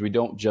important because we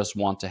don't just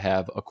want to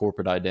have a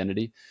corporate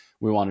identity.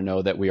 We want to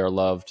know that we are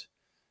loved,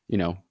 you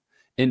know,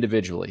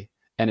 individually.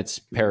 And it's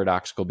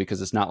paradoxical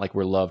because it's not like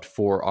we're loved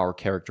for our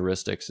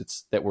characteristics.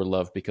 It's that we're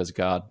loved because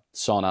God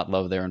saw not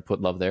love there and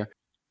put love there.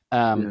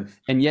 And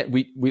yet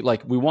we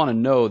want to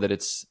know that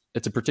it's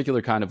a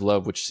particular kind of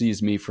love which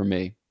sees me for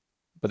me.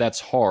 But that's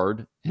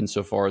hard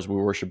insofar as we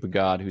worship a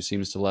God who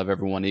seems to love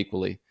everyone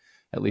equally,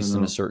 at least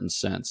in a certain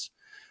sense.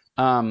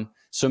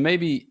 So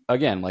maybe,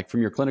 again, like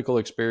from your clinical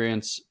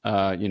experience,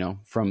 you know,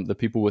 from the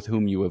people with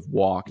whom you have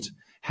walked,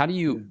 how do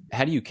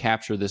you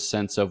capture this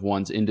sense of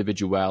one's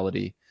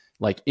individuality,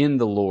 like in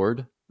the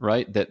Lord,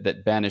 right?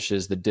 That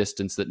banishes the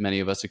distance that many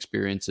of us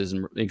experience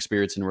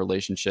in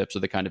relationships, or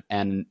the kind of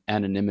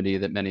anonymity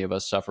that many of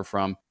us suffer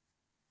from.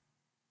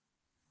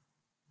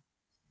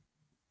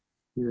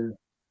 Yeah.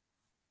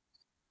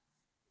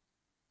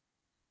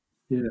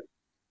 Yeah.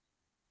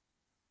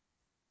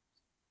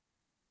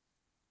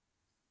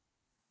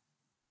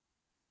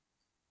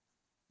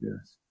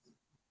 Yes.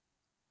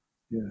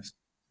 Yes.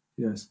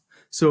 Yes.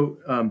 So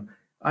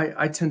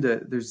I tend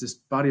to, there's this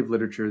body of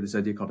literature, this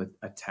idea called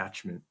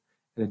attachment.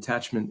 And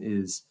attachment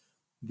is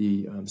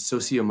the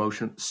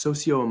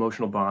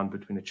socio-emotional bond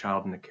between a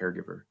child and a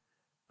caregiver.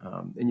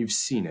 And you've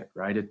seen it,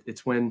 right?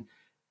 It's when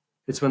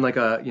like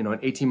an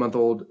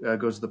 18-month-old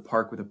goes to the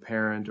park with a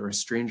parent, or a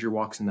stranger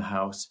walks in the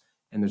house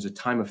and there's a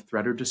time of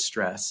threat or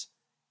distress,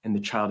 and the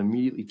child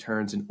immediately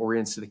turns and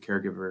orients to the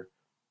caregiver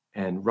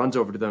and runs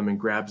over to them and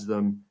grabs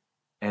them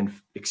and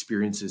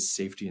experiences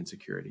safety and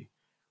security.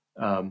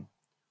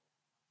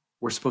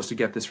 We're supposed to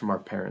get this from our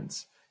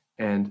parents,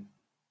 and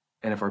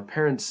if our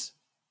parents,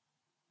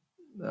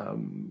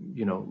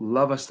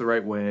 love us the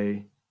right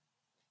way,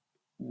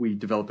 we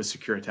develop a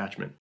secure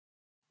attachment.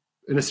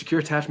 And a secure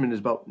attachment is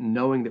about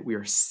knowing that we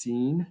are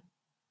seen,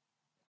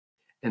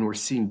 and we're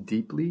seen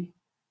deeply,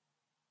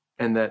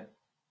 and that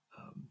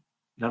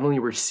not only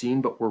we're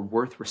seen, but we're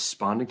worth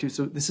responding to.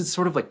 So this is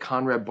sort of like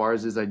Conrad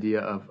Barz's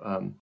idea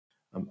of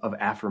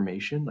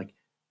affirmation. Like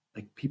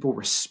people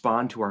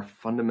respond to our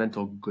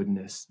fundamental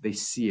goodness. They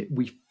see it.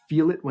 We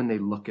feel it when they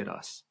look at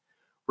us,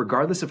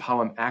 regardless of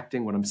how I'm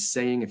acting, what I'm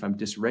saying, if I'm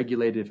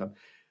dysregulated, if I'm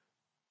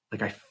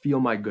like, I feel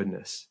my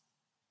goodness.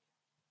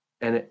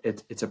 And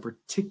it's a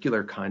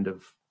particular kind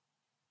of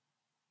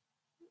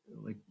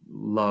like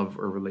love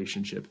or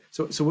relationship.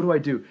 So what do I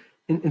do?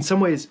 In some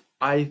ways,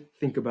 I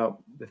think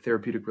about the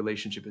therapeutic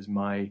relationship as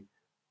like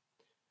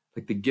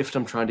the gift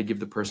I'm trying to give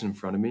the person in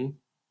front of me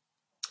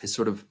is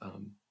sort of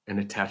an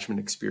attachment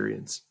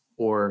experience,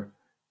 or,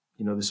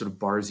 this sort of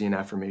Barzian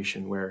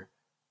affirmation where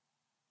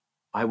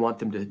I want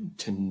them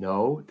to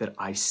know that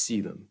I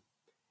see them.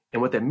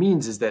 And what that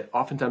means is that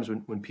oftentimes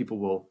when people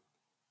will,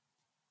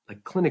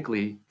 like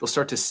clinically, they'll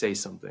start to say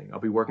something. I'll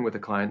be working with a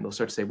client and they'll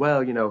start to say,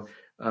 well,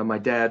 my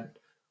dad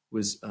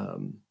was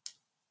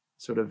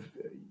sort of,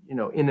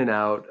 in and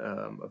out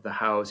of the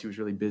house. He was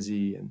really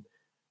busy.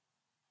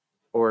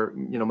 Or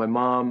my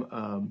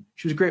mom,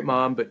 she was a great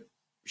mom, but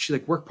she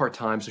like worked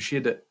part-time. So she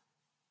had to,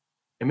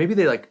 and maybe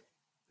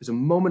there's a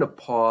moment of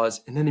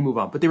pause and then they move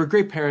on, but they were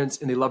great parents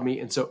and they love me.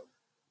 And so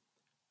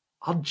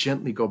I'll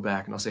gently go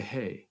back and I'll say,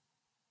 hey,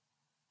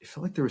 it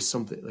felt like there was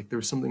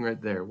something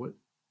right there. What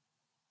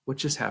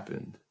just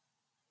happened?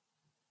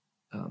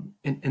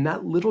 And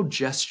that little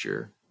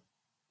gesture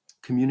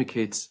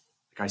communicates,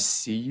 like, I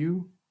see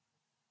you.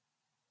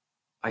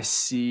 I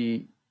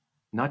see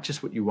not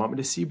just what you want me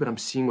to see, but I'm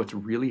seeing what's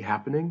really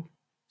happening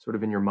sort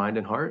of in your mind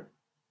and heart.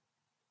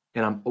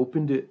 And I'm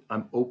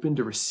open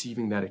to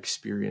receiving that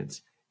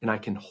experience, and I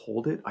can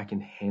hold it. I can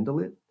handle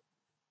it.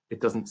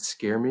 It doesn't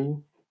scare me.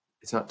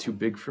 It's not too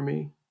big for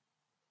me.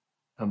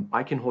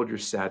 I can hold your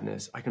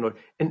sadness. I can hold,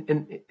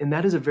 and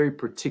that is a very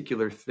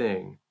particular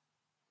thing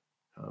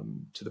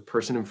to the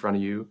person in front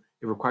of you.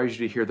 It requires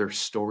you to hear their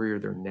story or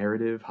their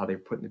narrative, how they're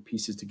putting the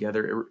pieces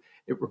together.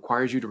 It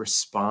requires you to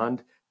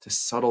respond to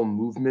subtle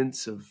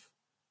movements of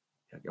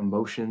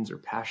emotions or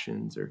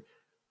passions.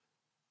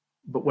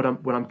 But what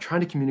I'm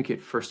trying to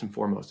communicate first and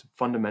foremost,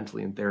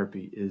 fundamentally in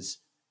therapy, is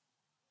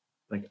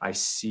like, I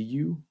see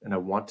you and I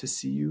want to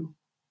see you.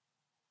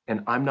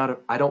 And I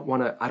don't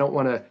want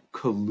to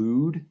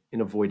collude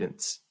in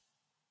avoidance.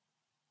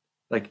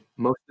 Like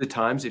most of the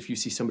times, if you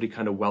see somebody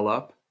kind of well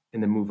up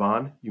and then move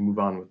on, you move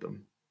on with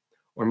them.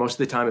 Or most of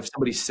the time, if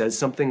somebody says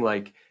something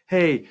like,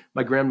 hey,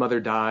 my grandmother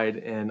died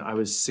and I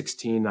was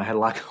 16, I had a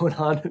lot going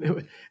on,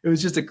 and it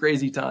was just a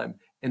crazy time.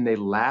 And they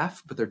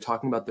laugh, but they're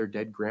talking about their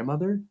dead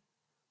grandmother.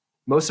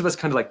 Most of us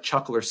kind of like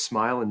chuckle or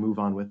smile and move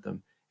on with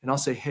them. And I'll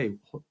say, hey,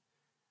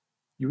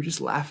 you were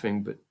just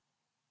laughing, but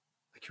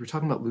like you were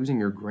talking about losing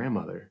your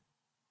grandmother.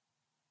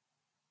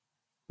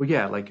 Well,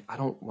 yeah, like I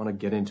don't want to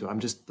get into it. I'm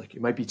just like,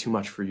 it might be too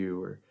much for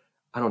you, or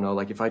I don't know,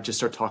 like if I just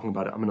start talking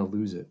about it, I'm going to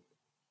lose it.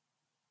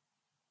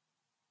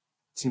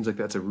 It seems like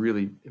that's a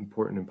really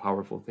important and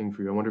powerful thing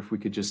for you. I wonder if we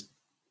could just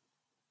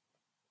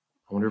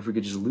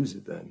lose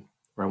it then.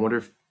 Or I wonder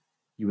if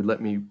you would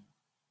let me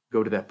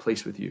go to that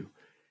place with you.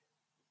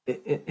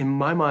 In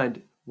my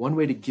mind, one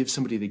way to give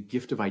somebody the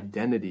gift of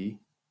identity,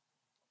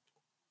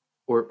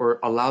 or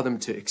allow them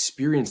to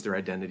experience their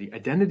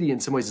identity in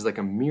some ways is like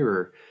a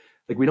mirror.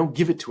 Like we don't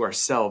give it to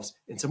ourselves.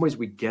 In some ways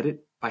we get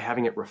it by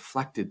having it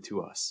reflected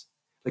to us.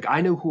 Like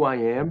I know who I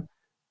am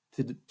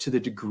to the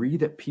degree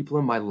that people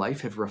in my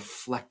life have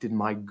reflected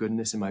my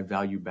goodness and my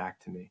value back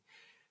to me.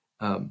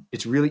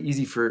 It's really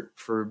easy for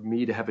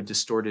me to have a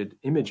distorted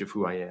image of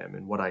who I am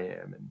and what I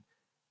am.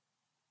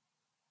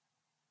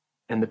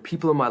 And the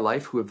people in my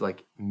life who have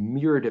like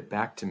mirrored it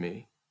back to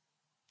me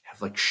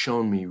have like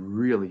shown me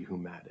really who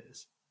Matt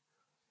is.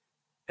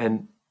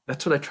 And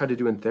that's what I try to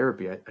do in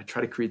therapy. I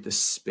try to create this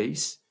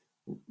space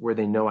where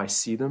they know I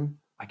see them,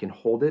 I can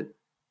hold it.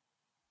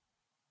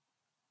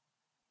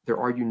 There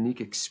are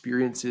unique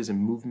experiences and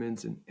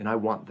movements, and I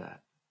want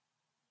that.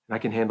 And I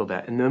can handle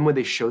that. And then when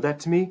they show that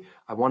to me,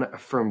 I want to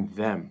affirm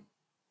them.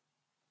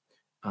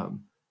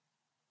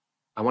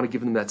 I want to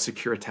give them that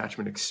secure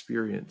attachment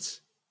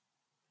experience.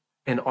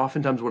 And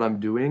oftentimes what I'm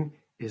doing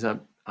is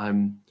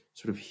I'm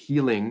sort of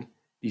healing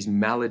these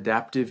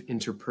maladaptive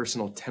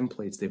interpersonal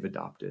templates they've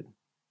adopted,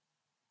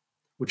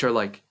 which are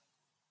like,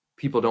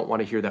 people don't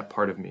want to hear that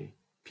part of me.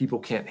 People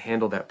can't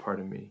handle that part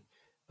of me.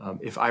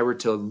 If I were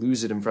to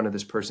lose it in front of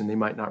this person, they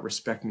might not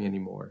respect me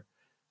anymore.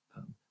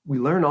 We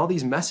learn all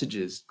these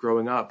messages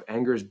growing up.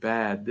 Anger is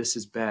bad. This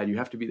is bad. You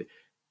have to be.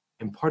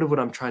 And part of what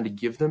I'm trying to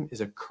give them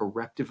is a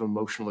corrective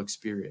emotional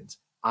experience.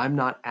 I'm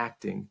not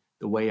acting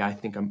the way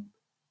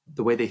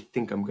they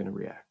think I'm going to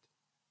react.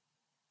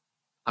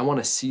 I want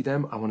to see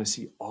them. I want to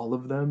see all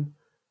of them.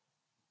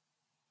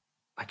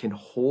 I can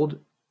hold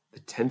the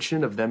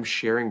tension of them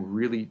sharing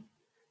really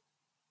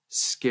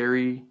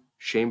scary,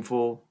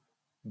 shameful,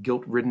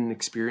 guilt-ridden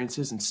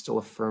experiences and still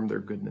affirm their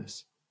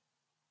goodness.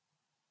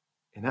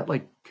 And that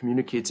like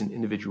communicates an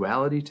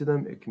individuality to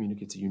them. It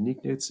communicates a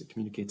uniqueness. It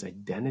communicates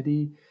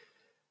identity,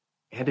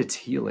 and it's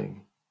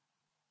healing.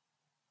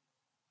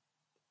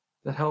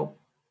 That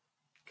help?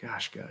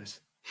 Gosh,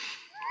 guys.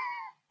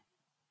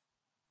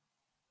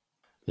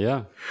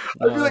 Yeah.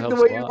 I feel like the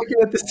way you're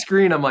looking at the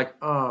screen, I'm like,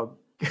 oh.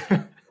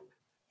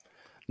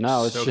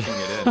 No, it's soaking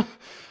it in.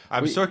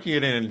 I'm soaking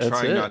it in and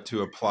trying not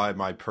to apply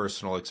my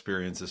personal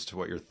experiences to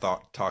what you're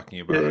talking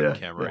about on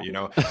camera. Yeah. You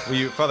know,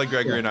 Father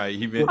Gregory and I,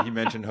 he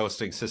mentioned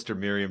hosting Sister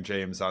Miriam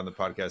James on the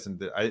podcast,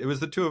 and it was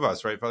the two of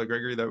us, right, Father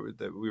Gregory,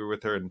 that we were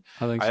with her, and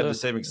I had the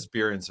same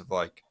experience of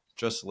like,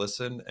 just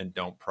listen and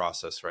don't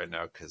process right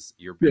now because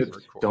you're being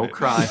recorded. Don't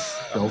cry.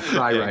 Don't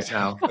cry right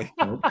now.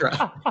 Don't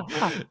cry.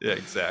 Yeah,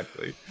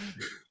 exactly.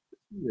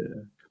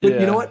 Yeah. But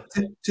you know what?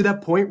 To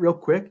that point, real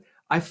quick,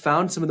 I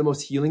found some of the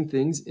most healing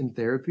things in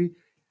therapy.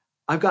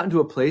 I've gotten to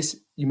a place,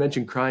 you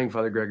mentioned crying,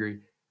 Father Gregory,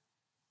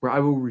 where I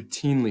will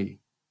routinely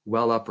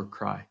well up or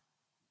cry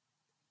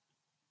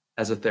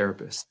as a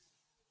therapist.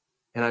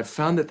 And I've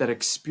found that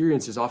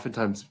experience is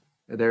oftentimes,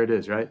 there it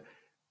is, right?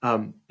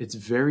 It's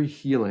very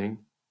healing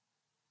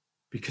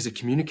because it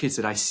communicates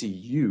that I see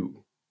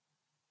you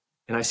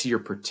and I see your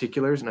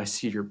particulars and I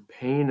see your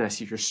pain and I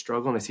see your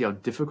struggle and I see how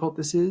difficult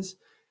this is.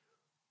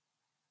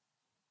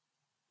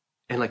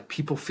 And like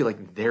people feel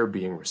like they're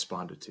being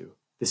responded to.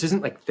 This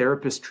isn't like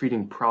therapist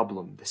treating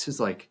problem. This is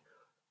like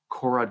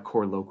cor ad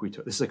cor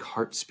loquitur. This is like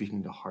heart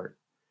speaking to heart.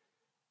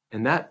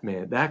 And that,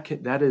 man,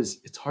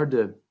 it's hard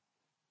to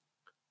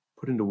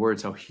put into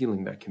words how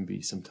healing that can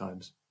be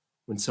sometimes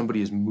when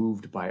somebody is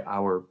moved by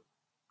our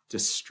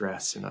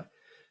distress and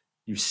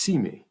you see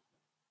me.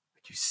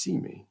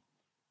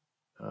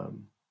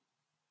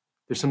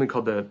 There's something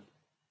called I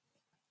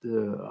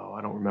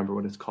don't remember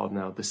what it's called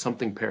now, the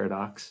something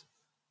paradox.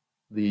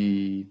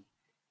 I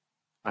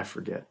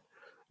forget.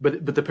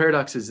 But the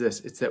paradox is this,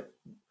 it's that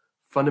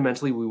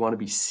fundamentally we want to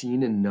be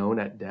seen and known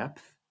at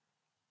depth.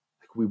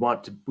 Like we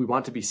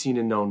want to be seen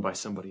and known by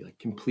somebody like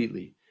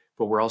completely,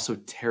 but we're also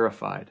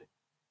terrified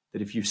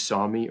that if you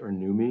saw me or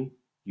knew me,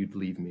 you'd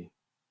leave me.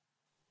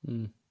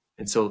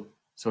 And so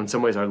in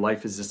some ways our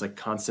life is this like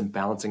constant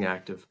balancing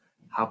act of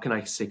how can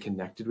I stay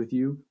connected with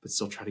you, but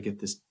still try to get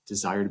this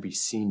desire to be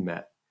seen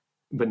met,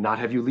 but not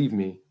have you leave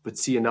me, but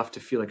see enough to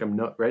feel like I'm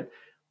not right.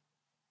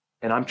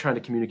 And I'm trying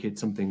to communicate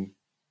something.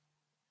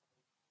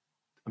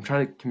 I'm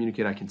trying to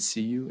communicate I can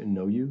see you and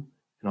know you,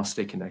 and I'll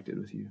stay connected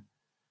with you.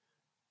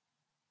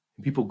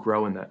 And people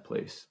grow in that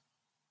place.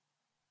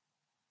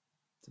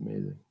 It's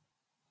amazing.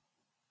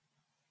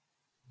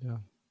 Yeah.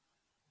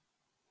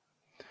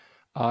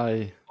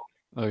 A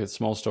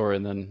small story,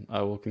 and then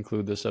I will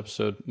conclude this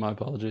episode. My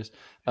apologies.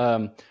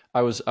 I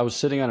was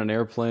sitting on an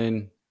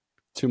airplane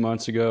 2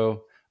 months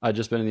ago. I'd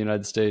just been in the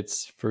United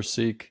States for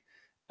Seek,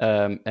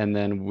 and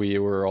then we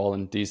were all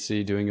in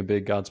DC doing a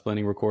big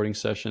Guestsplaining recording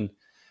session.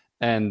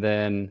 And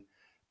then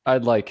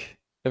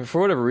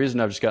for whatever reason,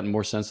 I've just gotten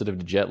more sensitive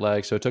to jet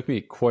lag. So it took me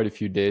quite a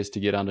few days to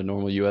get onto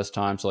normal US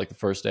time. So like the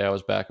first day I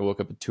was back, I woke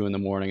up at 2 a.m,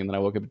 and then I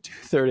woke up at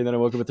 2:30, and then I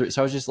woke up at 3.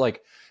 So I was just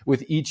like,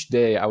 with each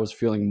day, I was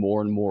feeling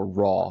more and more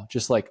raw,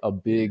 just like a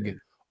big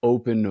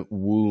open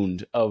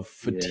wound of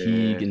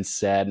fatigue and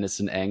sadness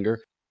and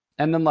anger.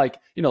 And then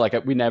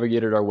we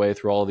navigated our way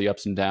through all of the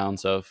ups and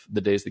downs of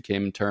the days that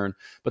came in turn.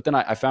 But then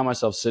I found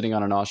myself sitting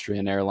on an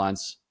Austrian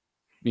Airlines,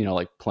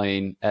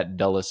 plane at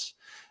Dulles.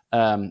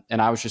 And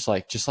I was just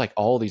like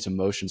all these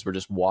emotions were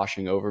just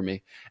washing over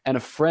me. And a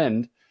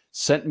friend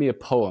sent me a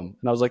poem,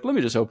 and I was like, let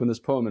me just open this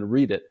poem and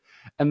read it.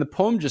 And the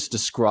poem just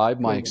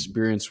described my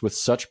experience with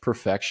such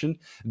perfection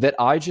that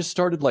I just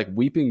started like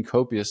weeping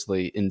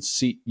copiously in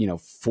seat,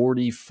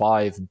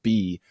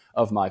 45B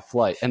of my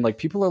flight. And like,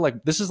 people are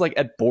like, this is like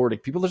at boarding,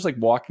 people are just like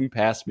walking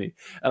past me.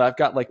 And I've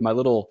got like my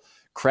little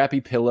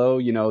crappy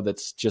pillow,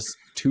 that's just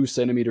 2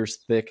 centimeters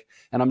thick.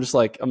 And I'm just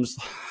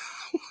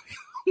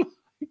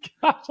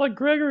gosh, like,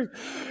 Gregory,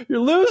 you're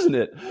losing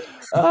it.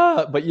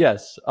 But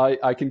yes,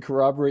 I can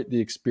corroborate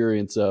the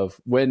experience of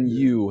when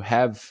you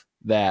have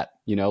that,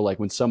 like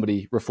when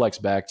somebody reflects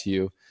back to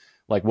you,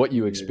 like what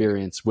you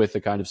experience with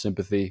a kind of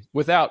sympathy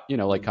without,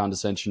 like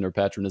condescension or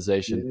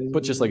patronization,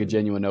 but just like a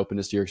genuine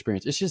openness to your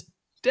experience. It's just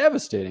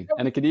devastating.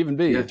 And it could even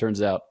be, it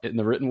turns out, in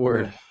the written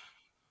word.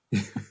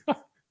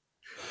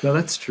 No,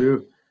 that's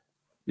true.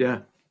 Yeah.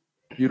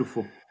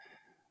 Beautiful.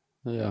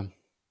 Yeah.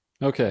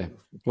 Okay.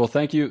 Well,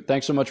 thank you.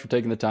 Thanks so much for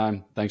taking the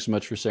time. Thanks so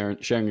much for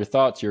sharing your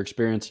thoughts, your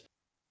experience,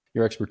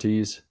 your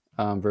expertise.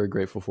 I'm very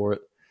grateful for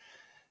it.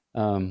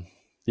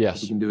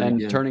 Yes.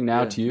 And turning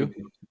now to you.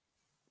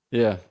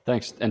 Yeah.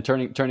 Thanks. And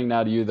turning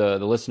now to you, the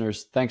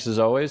listeners. Thanks as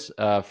always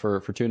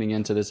for tuning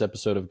into this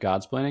episode of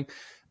Guestsplaining.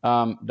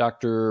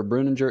 Dr.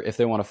 Breuninger, if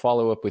they want to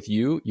follow up with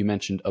you, you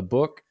mentioned a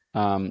book.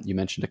 You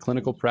mentioned a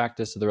clinical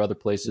practice. Are there other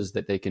places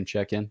that they can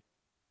check in?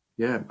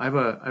 Yeah, I have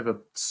a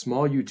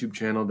small YouTube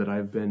channel that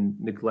I've been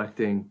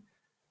neglecting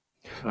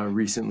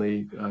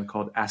recently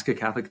called Ask a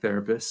Catholic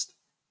Therapist,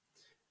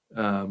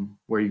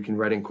 where you can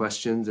write in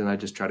questions and I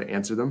just try to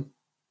answer them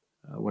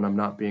when I'm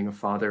not being a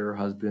father or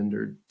husband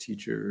or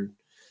teacher.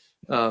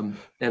 And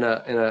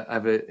I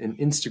have an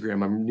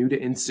Instagram. I'm new to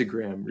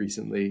Instagram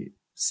recently.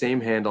 Same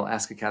handle,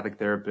 Ask a Catholic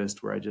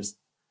Therapist, where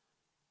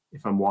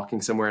if I'm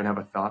walking somewhere and have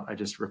a thought, I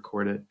just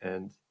record it.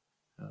 And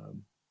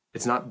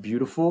it's not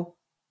beautiful.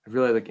 I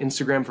really like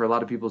Instagram for a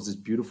lot of people is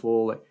just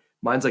beautiful. Like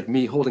mine's like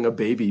me holding a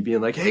baby being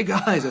like, hey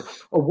guys,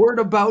 a word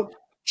about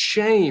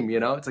shame,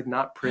 it's like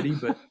not pretty,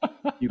 but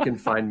you can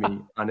find me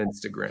on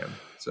Instagram.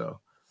 So.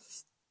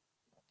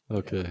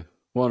 Okay.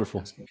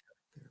 Wonderful.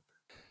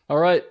 All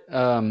right.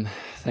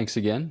 Thanks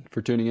again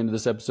for tuning into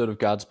this episode of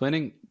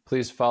Guestsplaining.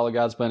 Please follow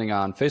Guestsplaining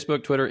on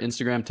Facebook, Twitter,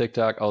 Instagram,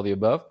 TikTok, all the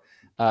above.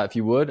 If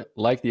you would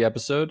like the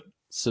episode,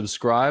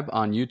 subscribe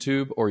on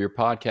YouTube or your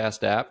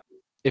podcast app.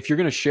 If you're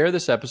going to share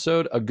this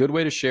episode, a good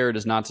way to share it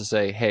is not to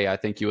say, hey, I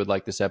think you would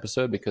like this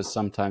episode, because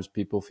sometimes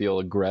people feel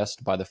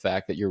aggressed by the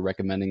fact that you're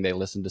recommending they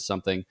listen to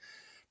something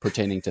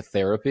pertaining to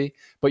therapy.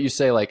 But you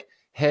say like,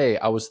 hey,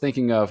 I was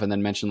thinking of, and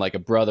then mention like a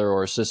brother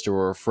or a sister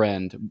or a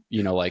friend,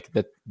 like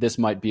that this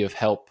might be of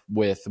help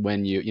with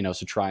when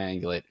so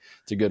triangulate.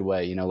 It's a good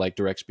way, like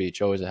direct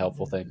speech, always a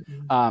helpful thing.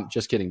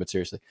 Just kidding, but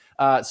seriously.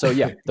 So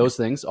yeah, those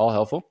things all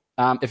helpful.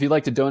 If you'd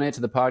like to donate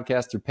to the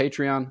podcast through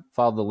Patreon,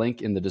 follow the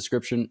link in the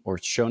description or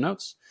show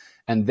notes.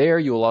 And there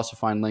you will also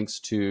find links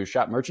to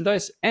shop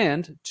merchandise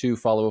and to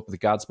follow up with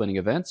the Guestsplaining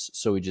events.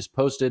 So we just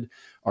posted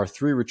our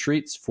 3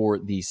 retreats for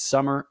the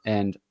summer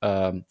and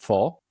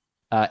fall.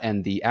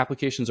 And the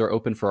applications are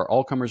open for our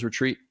all-comers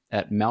retreat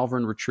at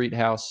Malvern Retreat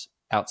House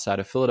outside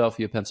of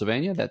Philadelphia,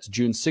 Pennsylvania. That's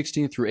June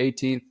 16th through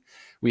 18th.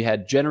 We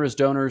had generous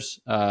donors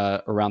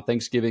around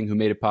Thanksgiving who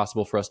made it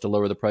possible for us to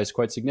lower the price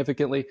quite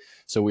significantly.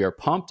 So we are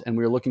pumped, and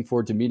we are looking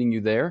forward to meeting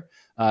you there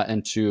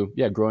and to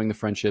growing the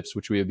friendships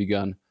which we have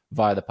begun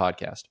via the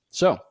podcast.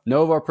 So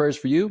know of our prayers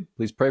for you.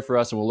 Please pray for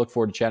us, and we'll look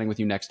forward to chatting with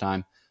you next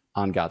time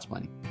on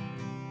Guestsplaining.